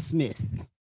Boss Smith.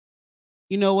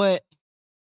 You know what?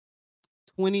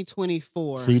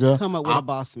 2024. See that? Come up with a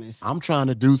Boss Smith. I'm trying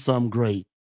to do something great,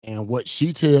 and what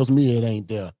she tells me, it ain't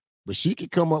there. But she could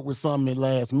come up with something at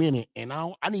last minute, and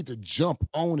I need to jump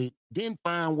on it, then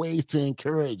find ways to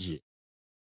encourage it.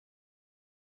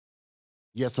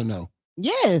 Yes or no?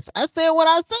 Yes, I said what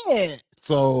I said.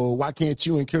 So why can't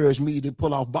you encourage me to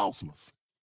pull off Bossmas?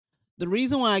 The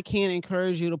reason why I can't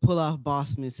encourage you to pull off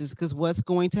Bossmas is because what's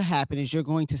going to happen is you're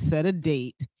going to set a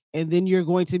date, and then you're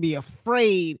going to be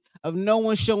afraid of no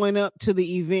one showing up to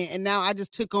the event. And now I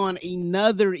just took on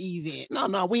another event.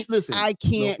 No, we listen. I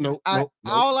can't. No.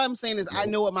 All I'm saying is I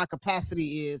know what my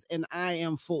capacity is, and I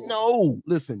am full. No,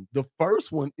 listen. The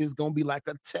first one is going to be like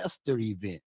a tester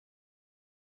event.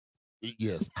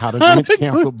 Yes, how to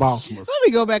cancel Bossmas. Let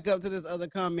me go back up to this other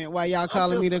comment while y'all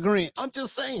calling me the Grinch. I'm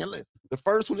just saying, the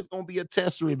first one is going to be a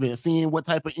tester event, seeing what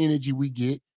type of energy we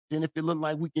get. Then if it look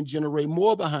like we can generate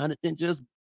more behind it, then just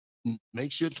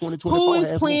make sure 2024. Who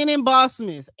is planning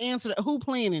Bossmas? Answer. Who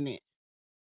planning it?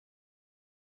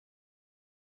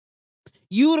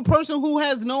 You, the person who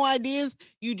has no ideas.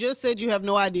 You just said you have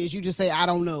no ideas. You just say, I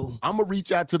don't know. I'm going to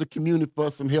reach out to the community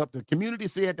for some help. The community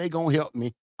said they're going to help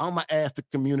me. I'm going to ask the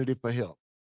community for help.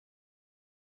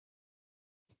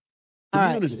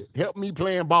 Community, help me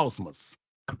plan Bossmas.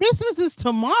 Christmas is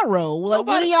tomorrow. Like,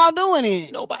 when are y'all doing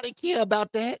it? Nobody care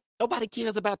about that. Nobody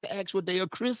cares about the actual day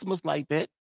of Christmas like that.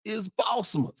 It's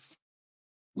Bossmas.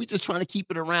 We just trying to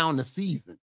keep it around the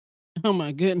season. Oh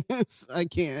my goodness. I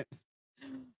can't.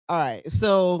 All right.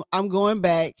 So I'm going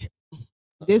back.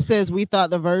 This says we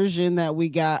thought the version that we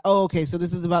got. Oh, okay. So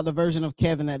this is about the version of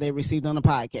Kevin that they received on the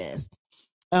podcast.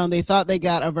 They thought they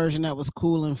got a version that was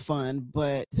cool and fun,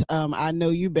 but I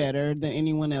know you better than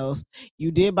anyone else. You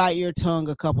did bite your tongue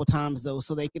a couple times, though,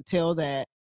 so they could tell that,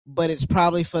 but it's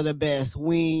probably for the best.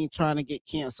 We ain't trying to get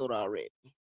canceled already.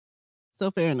 So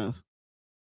fair enough.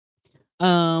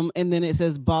 And then it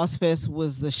says Boss Fest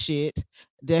was the shit.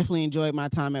 Definitely enjoyed my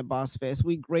time at Boss Fest.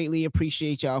 We greatly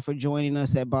appreciate y'all for joining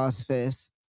us at Boss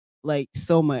Fest. Like,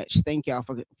 so much. Thank y'all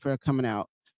for coming out.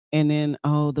 And then,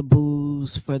 the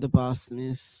booze for the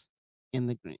Bossmas and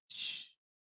the Grinch.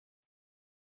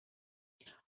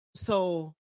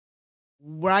 So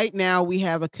right now we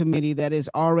have a committee that is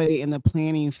already in the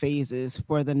planning phases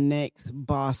for the next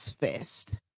Boss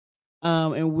Fest.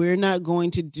 And we're not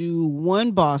going to do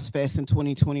one Boss Fest in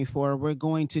 2024. We're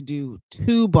going to do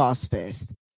 2 Boss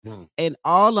Fest. And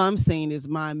all I'm saying is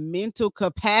my mental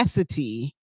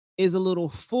capacity is a little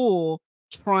full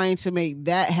trying to make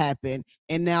that happen,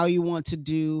 and now you want to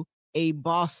do a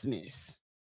Bossmas.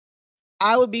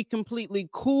 I would be completely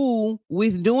cool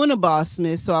with doing a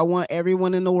Bossmas, so I want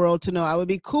everyone in the world to know I would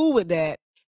be cool with that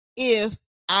if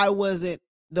I wasn't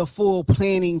the full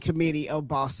planning committee of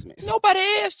Bossmas. Nobody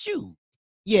asked you.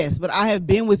 Yes, but I have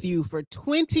been with you for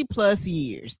 20 plus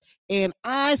years, and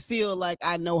I feel like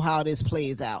I know how this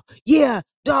plays out. Yeah,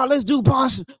 dog, let's do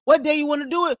Bossmas. What day you want to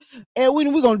do it? And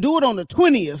we're going to do it on the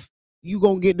 20th. You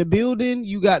gonna get the building.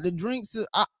 You got the drinks.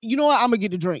 You know what? I'm gonna get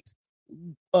the drinks.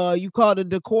 You call the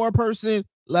decor person.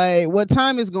 Like, what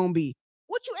time is gonna be?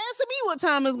 What you answer me? What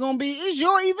time is gonna be? It's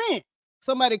your event.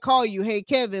 Somebody call you. Hey,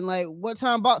 Kevin. Like, what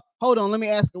time? Hold on. Let me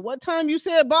ask her. What time you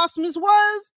said Bossmas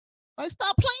was? Like,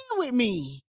 stop playing with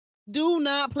me. Do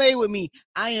not play with me.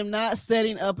 I am not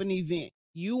setting up an event.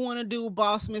 You want to do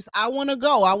Bossmas? I want to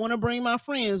go. I want to bring my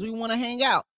friends. We want to hang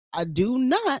out. I do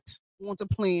not want to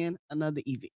plan another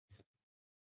event.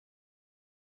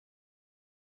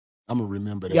 I'm gonna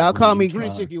remember that. Y'all call me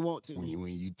Grinch if you want to.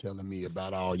 When you telling me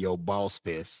about all your Boss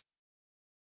Fest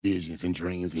visions and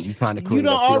dreams, and you trying to create. You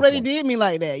don't already did me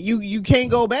like that. You can't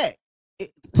go back.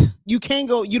 You can't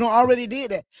go. You don't already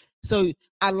did that. So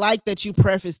I like that you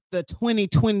prefaced the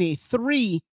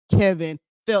 2023. Kevin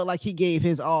felt like he gave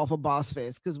his all for Boss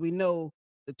Fest because we know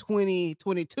the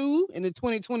 2022 and the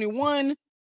 2021.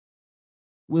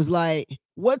 was like,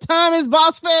 what time is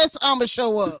Boss Fest? I'ma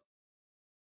show up.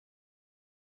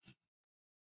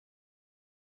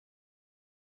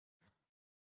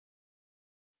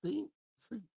 See,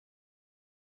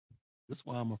 that's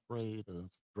why I'm afraid of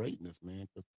greatness, man.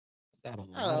 I got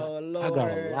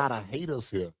a lot of haters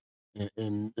here,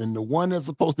 and the one that's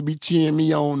supposed to be cheering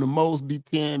me on the most be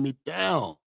tearing me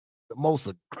down the most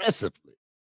aggressively.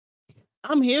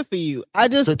 I'm here for you. I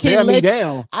just To can't tear me let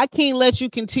down. I can't let you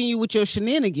continue with your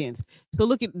shenanigans. So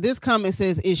look at this comment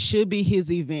says it should be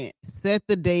his event. Set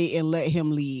the date and let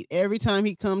him lead. Every time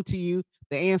he come to you,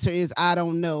 the answer is I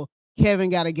don't know.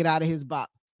 Kevin got to get out of his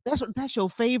box. That's your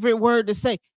favorite word to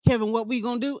say. Kevin, what we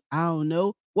gonna do? I don't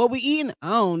know. What we eating?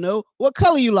 I don't know. What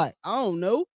color you like? I don't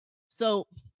know. So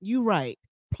you right.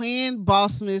 Plan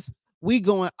Bossmas. We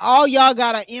going. All y'all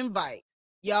got an invite.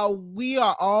 Y'all, we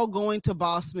are all going to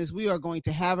Bossmas. We are going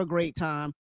to have a great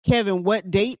time. Kevin, what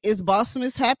date is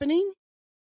Bossmas happening?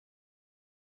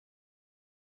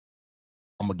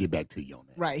 I'm gonna get back to you on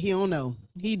that. Right, he don't know.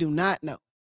 He do not know.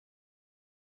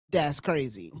 That's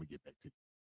crazy. I'm gonna get back to you.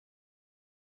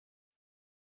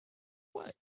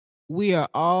 What? We are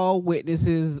all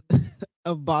witnesses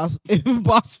of Boss. If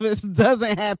Bossmas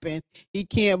doesn't happen, he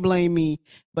can't blame me,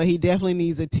 but he definitely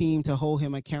needs a team to hold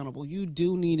him accountable. You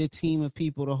do need a team of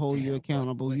people to hold you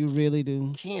accountable. You really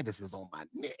do. Candace is on my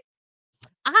neck.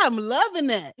 I'm loving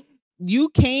that. You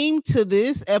came to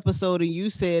this episode and you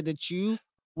said that you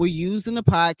were using the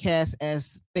podcast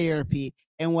as therapy.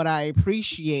 And what I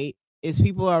appreciate is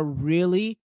people are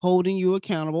really holding you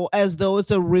accountable as though it's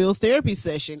a real therapy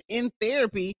session. In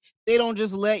therapy, they don't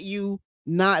just let you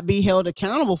not be held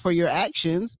accountable for your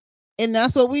actions. And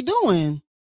that's what we're doing.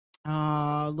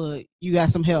 Look, you got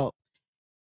some help.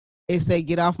 It say,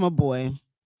 get off my boy.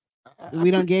 We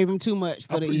done gave him too much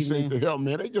for the evening. The help,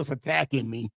 man. They just attacking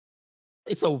me.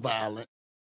 They so violent.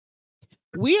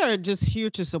 We are just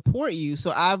here to support you.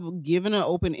 So I've given an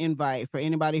open invite for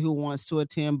anybody who wants to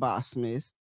attend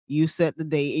Bossmas. You set the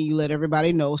date and you let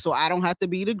everybody know. So I don't have to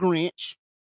be the Grinch.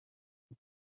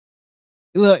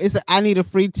 Look, I need a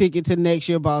free ticket to next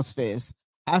year Boss Fest.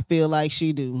 I feel like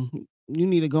she do. You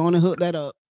need to go on and hook that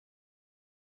up.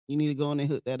 You need to go on and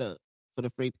hook that up for the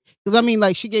free. Because I mean,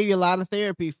 like, she gave you a lot of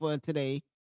therapy for today.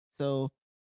 So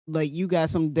like, you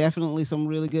got definitely some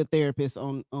really good therapists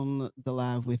on the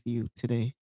live with you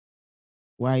today.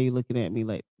 Why are you looking at me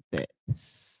like that?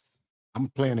 I'm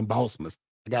planning Bossmas.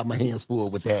 I got my hands full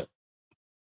with that.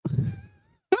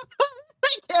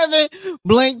 Kevin,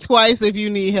 blink twice if you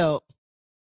need help.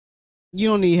 You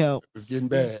don't need help. It's getting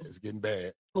bad. It's getting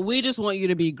bad. We just want you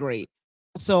to be great.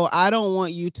 So I don't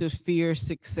want you to fear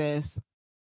success.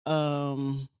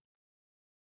 Because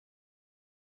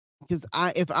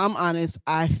if I'm honest,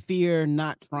 I fear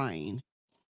not trying.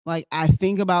 Like, I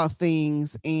think about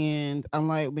things and I'm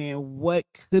like, man, what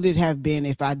could it have been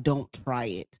if I don't try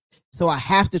it? So I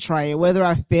have to try it, whether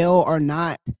I fail or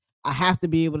not. I have to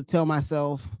be able to tell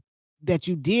myself that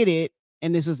you did it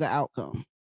and this was the outcome.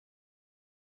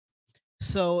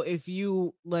 So if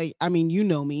you you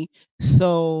know me,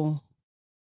 so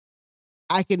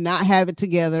I could not have it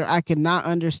together. I could not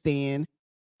understand.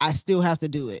 I still have to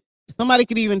do it. Somebody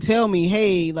could even tell me,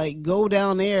 hey, like, go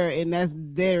down there and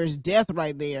there's death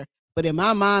right there. But in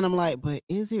my mind, I'm like, but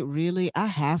is it really? I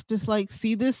have to like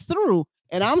see this through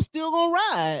and I'm still gonna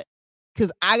ride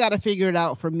because I got to figure it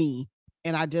out for me.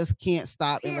 And I just can't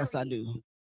stop unless I do.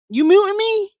 You muting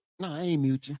me? No, I ain't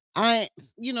mute you.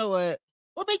 You know what?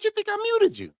 What made you think I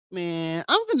muted you? Man,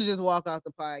 I'm gonna just walk off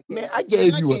the podcast. Man, I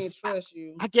can't trust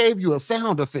you. I gave you a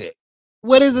sound effect.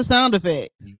 What is a sound effect?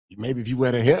 Maybe if you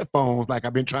wear the headphones, like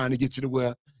I've been trying to get you to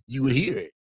wear, you would hear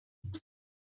it.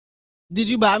 Did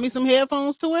you buy me some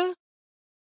headphones to wear?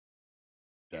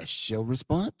 That's your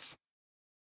response?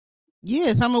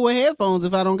 Yes, I'm gonna wear headphones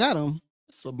if I don't got them.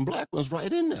 Some black ones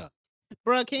right in there.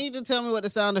 Bro, can you just tell me what the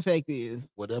sound effect is?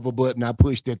 Whatever button I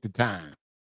pushed at the time.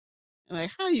 Like,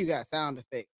 how you got sound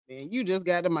effects, man? You just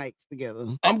got the mics together.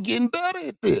 I'm getting better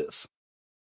at this.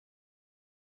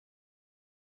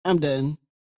 I'm done.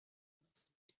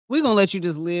 We're gonna let you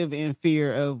just live in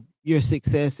fear of your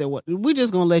success and what we're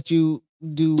just gonna let you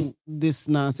do this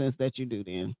nonsense that you do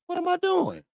then. What am I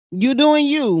doing? You're doing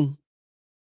you.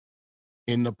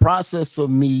 In the process of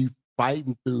me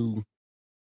fighting through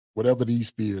whatever these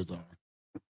fears are,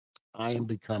 I am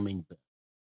becoming better.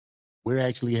 We're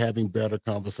actually having better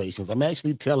conversations. I'm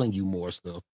actually telling you more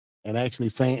stuff and actually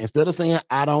saying, instead of saying,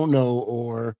 I don't know,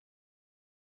 or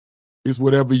it's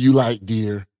whatever you like,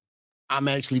 dear, I'm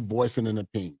actually voicing an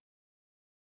opinion.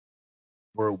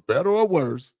 For better or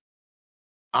worse,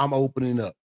 I'm opening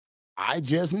up. I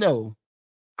just know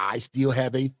I still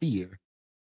have a fear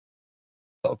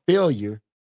of failure,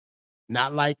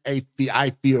 not like I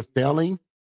fear failing,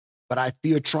 but I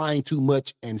fear trying too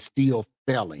much and still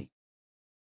failing.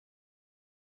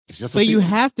 It's just a But you feeling.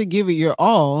 have to give it your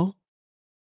all.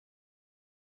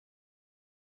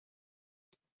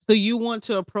 So you want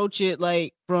to approach it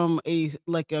like from a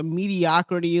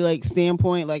mediocrity like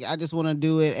standpoint, like I just want to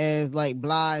do it as like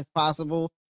blah as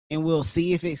possible, and we'll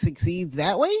see if it succeeds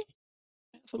that way.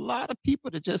 There's a lot of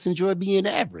people that just enjoy being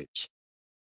average.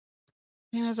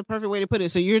 Man, that's a perfect way to put it.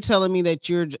 So you're telling me that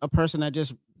you're a person that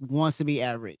just wants to be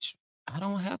average. I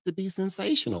don't have to be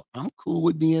sensational. I'm cool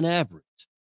with being average.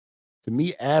 To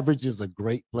me, average is a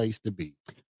great place to be.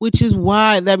 Which is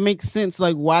why that makes sense.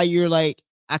 Like why you're like,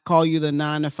 I call you the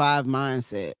 9 to 5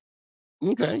 mindset.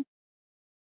 Okay.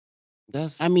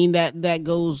 I mean that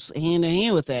goes hand in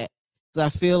hand with that. Because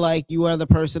I feel like you are the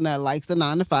person that likes the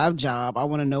 9 to 5 job. I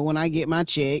want to know when I get my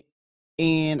check,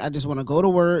 and I just want to go to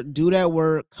work, do that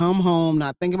work, come home,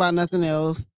 not think about nothing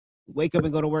else, wake up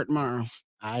and go to work tomorrow.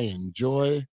 I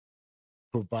enjoy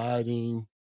providing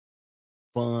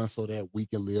funds so that we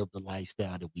can live the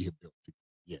lifestyle that we have built.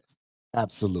 Yes,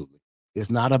 absolutely. It's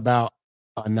not about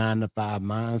a 9 to 5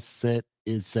 mindset.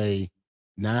 It's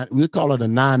we call it a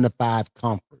 9 to 5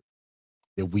 comfort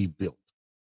that we built.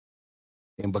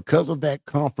 And because of that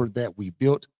comfort that we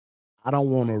built, I don't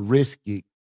want to risk it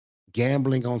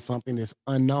gambling on something that's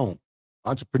unknown.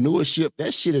 Entrepreneurship,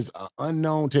 that shit is an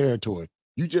unknown territory.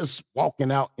 You just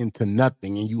walking out into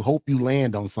nothing and you hope you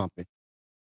land on something.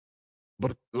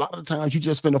 But a lot of the times you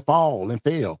just finna fall and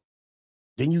fail.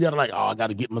 Then you gotta I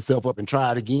gotta get myself up and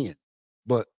try it again.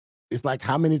 But it's like,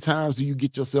 how many times do you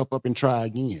get yourself up and try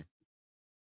again?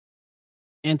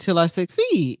 Until I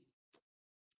succeed.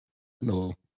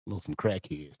 Know some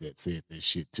crackheads that said that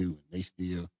shit too. And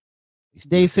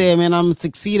they said, man, I'm gonna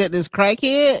succeed at this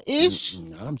crackhead ish.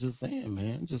 I'm just saying,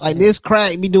 man. This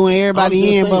crack be doing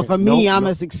everybody in, but for me, I'm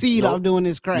gonna succeed off doing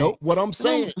this crack. What I'm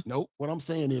saying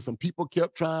is some people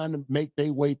kept trying to make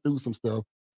their way through some stuff,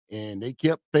 and they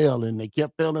kept failing. They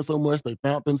kept failing so much they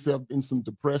found themselves in some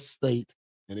depressed states,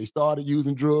 and they started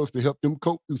using drugs to help them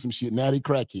cope through some shit. Now they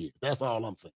crackheads. That's all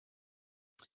I'm saying.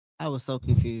 I was so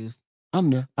confused. I'm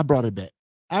there. I brought it back.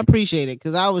 I appreciate it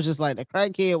because I was just like, the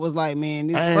crackhead was like, man,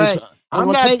 this crack. I'm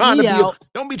not trying to be out.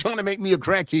 Don't be trying to make me a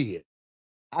crackhead.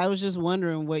 I was just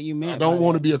wondering what you meant. I don't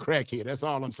want to be a crackhead. That's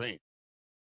all I'm saying.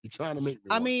 You're trying to make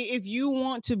me. I mean, if you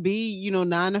want to be,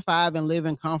 9 to 5 and live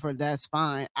in comfort, that's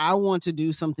fine. I want to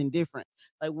do something different.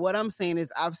 Like what I'm saying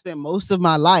is I've spent most of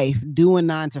my life doing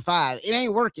 9 to 5. It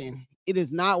ain't working. It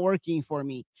is not working for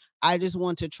me. I just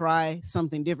want to try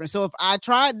something different. So if I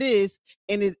tried this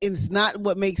and it's not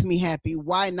what makes me happy,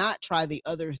 why not try the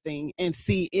other thing and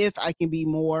see if I can be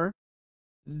more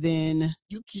than...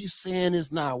 You keep saying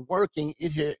it's not working.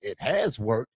 It has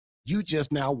worked. You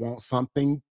just now want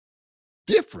something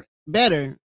different.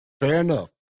 Better. Fair enough.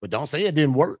 But don't say it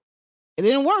didn't work. It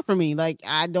didn't work for me. Like,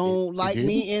 I don't like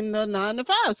me in the 9 to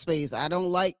 5 space. I don't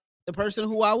like the person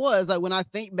who I was. Like, when I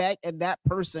think back at that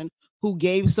person who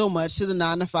gave so much to the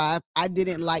 9 to 5, I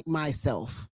didn't like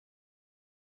myself.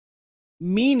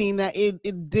 Meaning that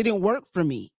it didn't work for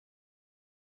me.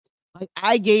 Like,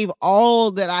 I gave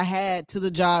all that I had to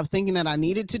the job thinking that I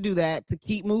needed to do that, to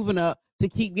keep moving up, to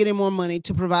keep getting more money,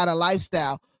 to provide a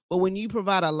lifestyle. But when you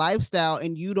provide a lifestyle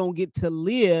and you don't get to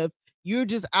live, you're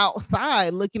just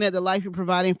outside looking at the life you're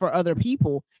providing for other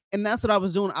people. And that's what I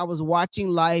was doing. I was watching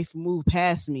life move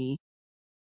past me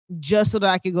just so that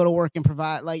I could go to work and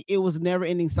provide. Like, it was a never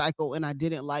ending cycle, and I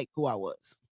didn't like who I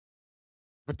was.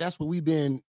 But that's what we've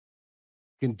been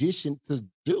conditioned to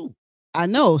do. I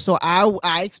know. So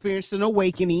I experienced an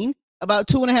awakening about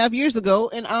 2.5 years ago,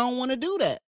 and I don't want to do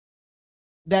that.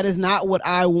 That is not what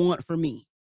I want for me.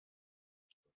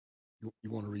 You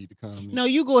want to read the comment? No,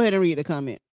 you go ahead and read the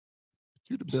comment.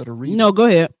 You the better read. No, go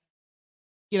ahead.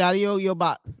 Get out of your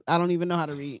box. I don't even know how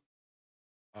to read.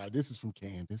 All right, this is from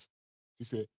Candace. She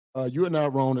said, you are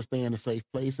not wrong to stay in a safe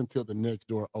place until the next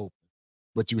door opens.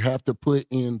 But you have to put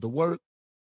in the work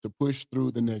to push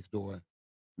through the next door.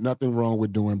 Nothing wrong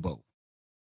with doing both.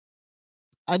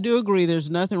 I do agree. There's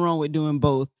nothing wrong with doing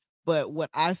both. But what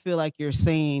I feel like you're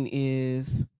saying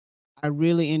is I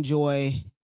really enjoy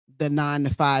the 9 to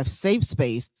 5 safe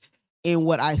space. And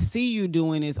what I see you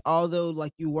doing is, although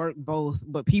like you work both,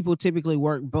 but people typically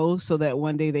work both so that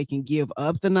one day they can give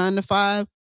up the 9 to 5.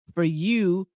 For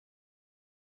you,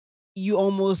 you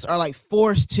almost are like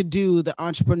forced to do the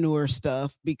entrepreneur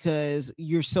stuff because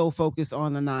you're so focused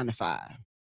on the 9 to 5.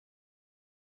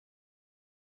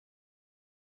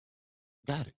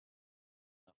 Got it.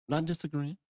 Not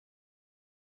disagreeing.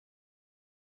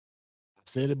 I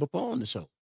said it before on the show.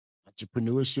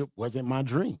 Entrepreneurship wasn't my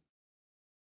dream.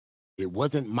 It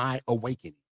wasn't my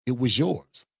awakening. It was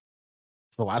yours.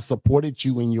 So I supported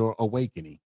you in your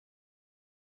awakening.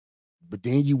 But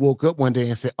then you woke up one day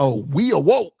and said, "Oh, we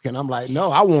awoke." And I'm like,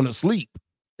 "No, I want to sleep."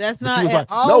 That's But not you was at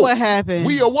like, all "No, what happened.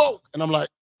 we awoke." And I'm like,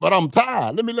 "But I'm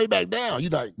tired. Let me lay back down."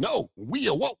 You're like, "No, we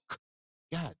awoke."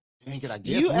 God dang it, I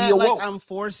guess You we act awoke. like I'm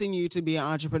forcing you to be an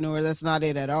entrepreneur. That's not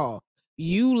it at all.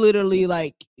 You literally,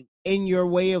 like, in your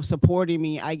way of supporting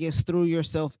me, I guess, threw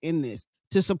yourself in this.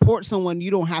 To support someone, you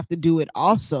don't have to do it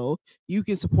also. You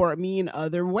can support me in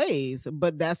other ways,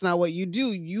 but that's not what you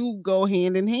do. You go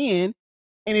hand in hand.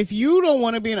 And if you don't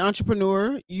want to be an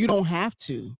entrepreneur, you don't have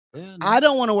to. Yeah, no. I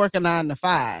don't want to work a 9 to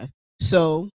 5.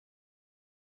 So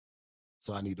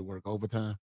I need to work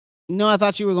overtime. no, I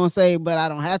thought you were gonna say, but I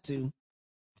don't have to.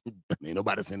 Ain't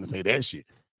nobody saying to say that shit.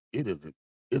 It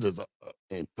is a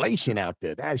inflation out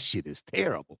there. That shit is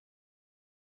terrible.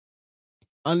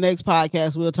 On the next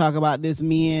podcast, we'll talk about this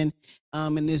men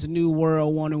in this new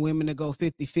world wanting women to go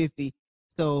 50-50.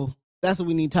 So that's what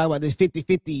we need to talk about, this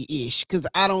 50-50-ish, because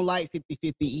I don't like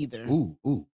 50-50 either.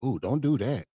 Ooh, don't do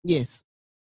that. Yes.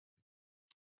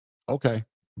 Okay.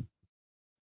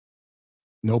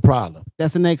 No problem.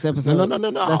 That's the next episode. No.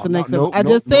 That's the next no, episode. I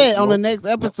just said on the next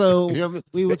episode, no.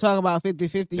 we will talk about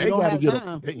 50-50. You don't have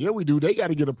time. Yeah, we do. They got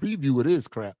to get a preview of this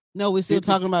crap. No, we're still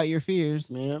talking about your fears.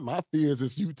 Man, my fears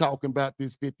is you talking about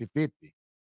this 50-50.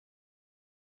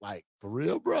 Like, for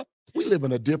real, bro? We live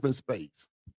in a different space.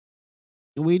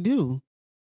 We do.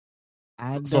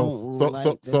 I don't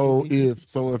like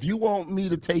if you want me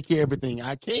to take care of everything,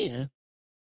 I can.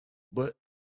 But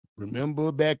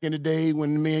remember back in the day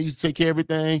when the man used to take care of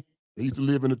everything? They used to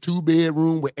live in a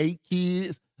 2-bedroom with 8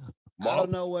 kids. I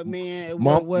don't know what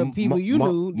what people you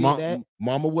knew did that.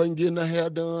 Mama wasn't getting her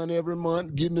hair done every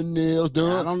month, getting the nails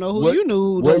done. I don't know who you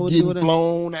knew wasn't getting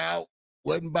flown out,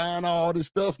 wasn't buying all this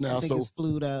stuff now. I think it's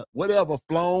flued out. Whatever,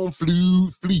 flown, flew,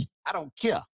 flee. I don't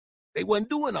care. They wasn't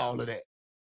doing all of that.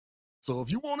 So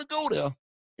if you want to go there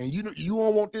and you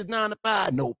don't want this 9 to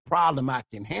 5, no problem. I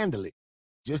can handle it.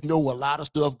 Just know a lot of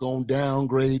stuff gonna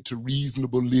downgrade to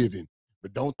reasonable living.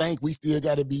 But don't think we still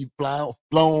got to be flown,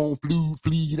 flew,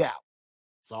 fleed out.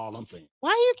 That's all I'm saying. Why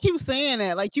you keep saying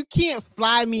that? Like, you can't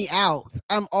fly me out.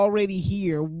 I'm already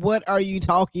here. What are you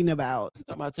talking about? I'm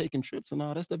talking about taking trips and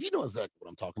all that stuff. You know exactly what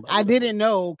I'm talking about. I didn't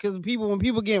know, because when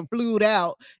people get flued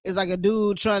out, it's like a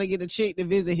dude trying to get a chick to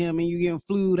visit him and you getting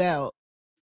flued out.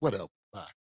 Whatever. Bye.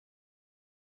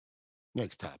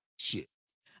 Next topic. Shit.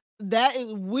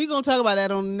 We're gonna talk about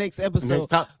that on the next episode.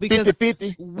 Because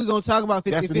 50-50. We're gonna talk about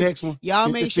 50-50. That's the next one. Y'all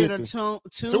make sure to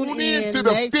tune in to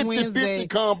the next 50-50 Wednesday.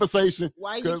 conversation.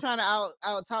 Why are you trying to out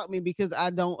talk me? Because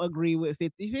I don't agree with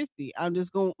 50-50. I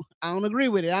don't agree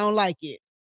with it. I don't like it.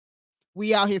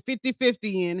 We out here 50-50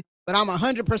 in, but I'm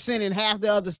 100% in half the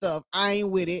other stuff. I ain't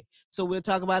with it. So we'll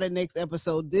talk about it next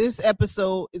episode. This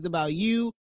episode is about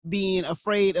you being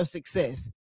afraid of success.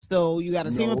 So you got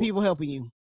a team of people helping you.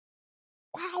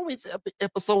 Wow, it's an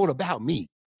episode about me.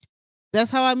 That's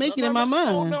how I make it in my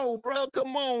mind. No, bro,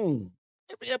 come on.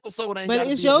 Every episode ain't. But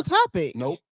it's your topic.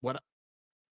 Nope.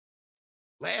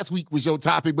 Last week was your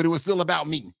topic, but it was still about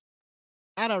me.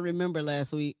 I don't remember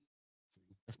last week.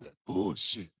 That's that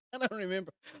bullshit. I don't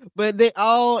remember. But they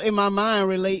all in my mind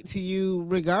relate to you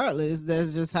regardless.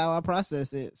 That's just how I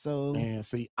process it. So, man,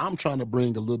 see, I'm trying to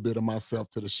bring a little bit of myself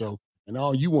to the show, and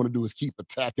all you want to do is keep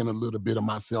attacking a little bit of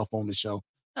myself on the show.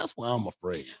 That's why I'm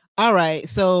afraid. All right.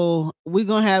 So we're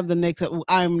going to have the next.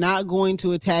 I'm not going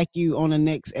to attack you on the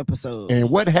next episode. And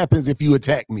what happens if you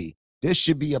attack me? There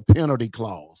should be a penalty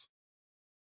clause.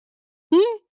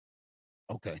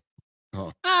 Okay.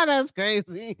 That's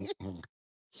crazy.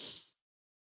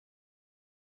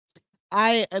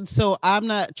 I'm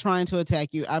not trying to attack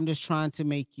you. I'm just trying to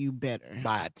make you better.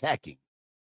 By attacking?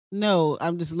 No,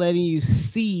 I'm just letting you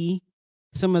see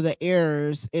some of the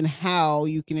errors and how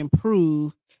you can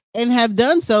improve, and have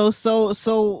done so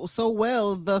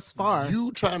well thus far.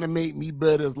 You trying to make me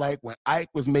better is like when Ike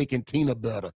was making Tina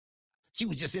better. She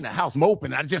was just in the house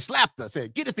moping. I just slapped her.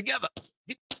 Said, "Get it together.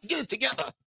 Get it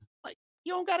together." Like,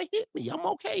 you don't gotta hit me. I'm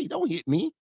okay. Don't hit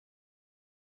me.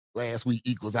 Last week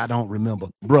equals I don't remember.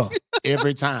 Bruh,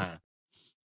 every time.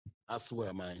 I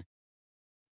swear, man.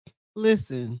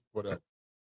 Listen. What up?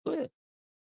 Go ahead.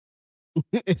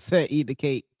 It said eat the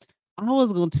cake. I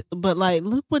was going to, but like,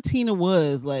 look what Tina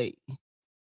was like.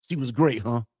 She was great,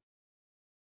 huh?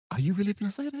 Are you really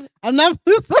gonna say that? I'm not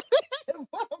gonna say that.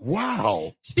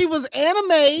 Wow. She was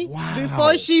anime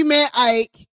before she met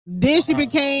Ike. Then she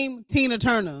became Tina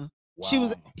Turner.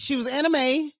 Wow. She was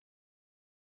anime,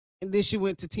 and then she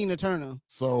went to Tina Turner.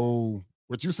 So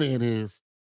what you saying is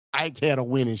Ike had a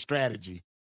winning strategy,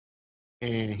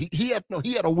 and he had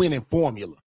a winning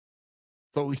formula.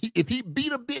 So if he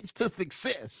beat a bitch to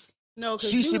success, no,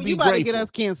 because she should be you about grateful. to get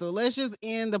us canceled. Let's just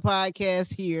end the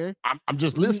podcast here. I'm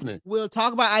just listening. We'll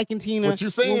talk about Ike and Tina what you're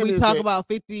saying when we is talk that, about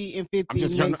 50 and 50 I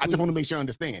just next want week. to make sure I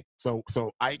understand. So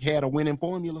Ike had a winning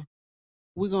formula.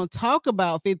 We're going to talk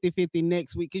about 50-50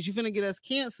 next week because you're finna get us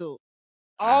canceled.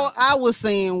 All I was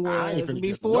saying was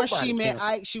before she met canceled.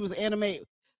 Ike, she was animated.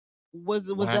 Was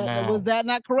that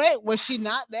not correct? Was she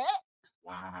not that?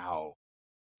 Wow.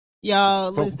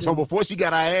 Y'all, so before she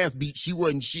got her ass beat, she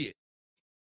wasn't shit.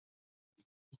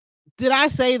 Did I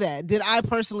say that? Did I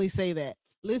personally say that?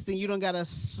 Listen, you don't got us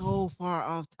so far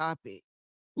off topic.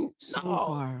 So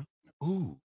far.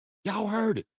 Ooh, y'all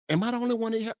heard it. Am I the only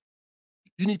one that heard?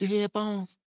 You need the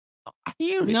headphones? I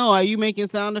hear it. No, are you making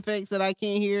sound effects that I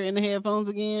can't hear in the headphones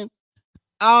again?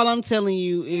 All I'm telling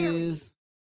you is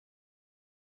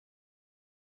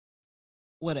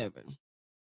whatever.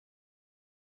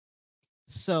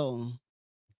 So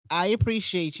I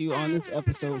appreciate you on this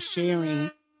episode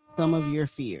sharing some of your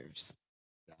fears.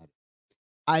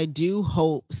 I do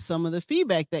hope some of the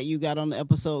feedback that you got on the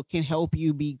episode can help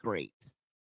you be great.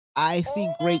 I see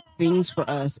great things for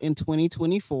us in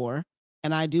 2024,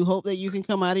 and I do hope that you can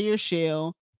come out of your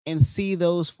shell and see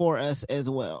those for us as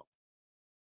well.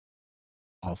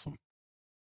 Awesome.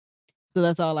 So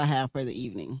that's all I have for the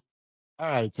evening.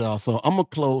 All right, y'all. So I'm going to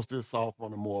close this off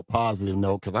on a more positive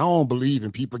note because I don't believe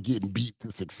in people getting beat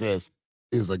to success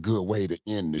is a good way to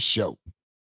end the show.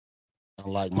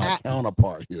 Unlike my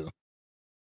counterpart here.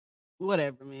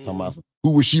 Whatever, man.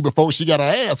 Who was she before she got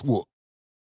her ass whooped?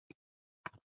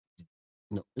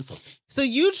 No, it's okay. So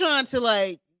you trying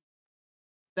to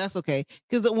that's okay.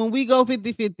 Because when we go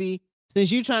 50-50,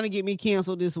 since you trying to get me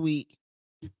canceled this week,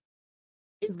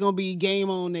 it's going to be game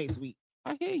on next week.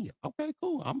 I hear you. Okay,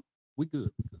 cool. We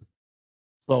good.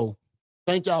 So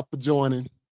thank y'all for joining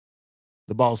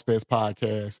the Boss Fest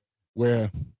podcast,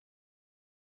 where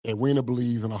Edwina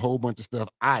believes in a whole bunch of stuff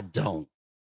I don't.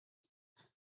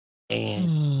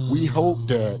 And we hope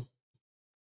that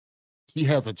she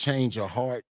has a change of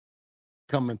heart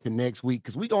coming to next week,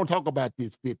 because we're going to talk about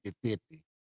this 50-50.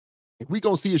 And we're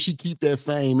going to see if she keep that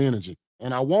same energy.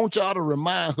 And I want y'all to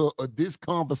remind her of this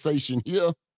conversation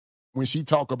here when she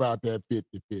talk about that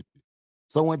 50-50.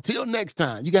 So until next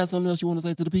time, you got something else you want to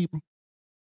say to the people?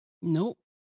 Nope.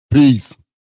 Peace.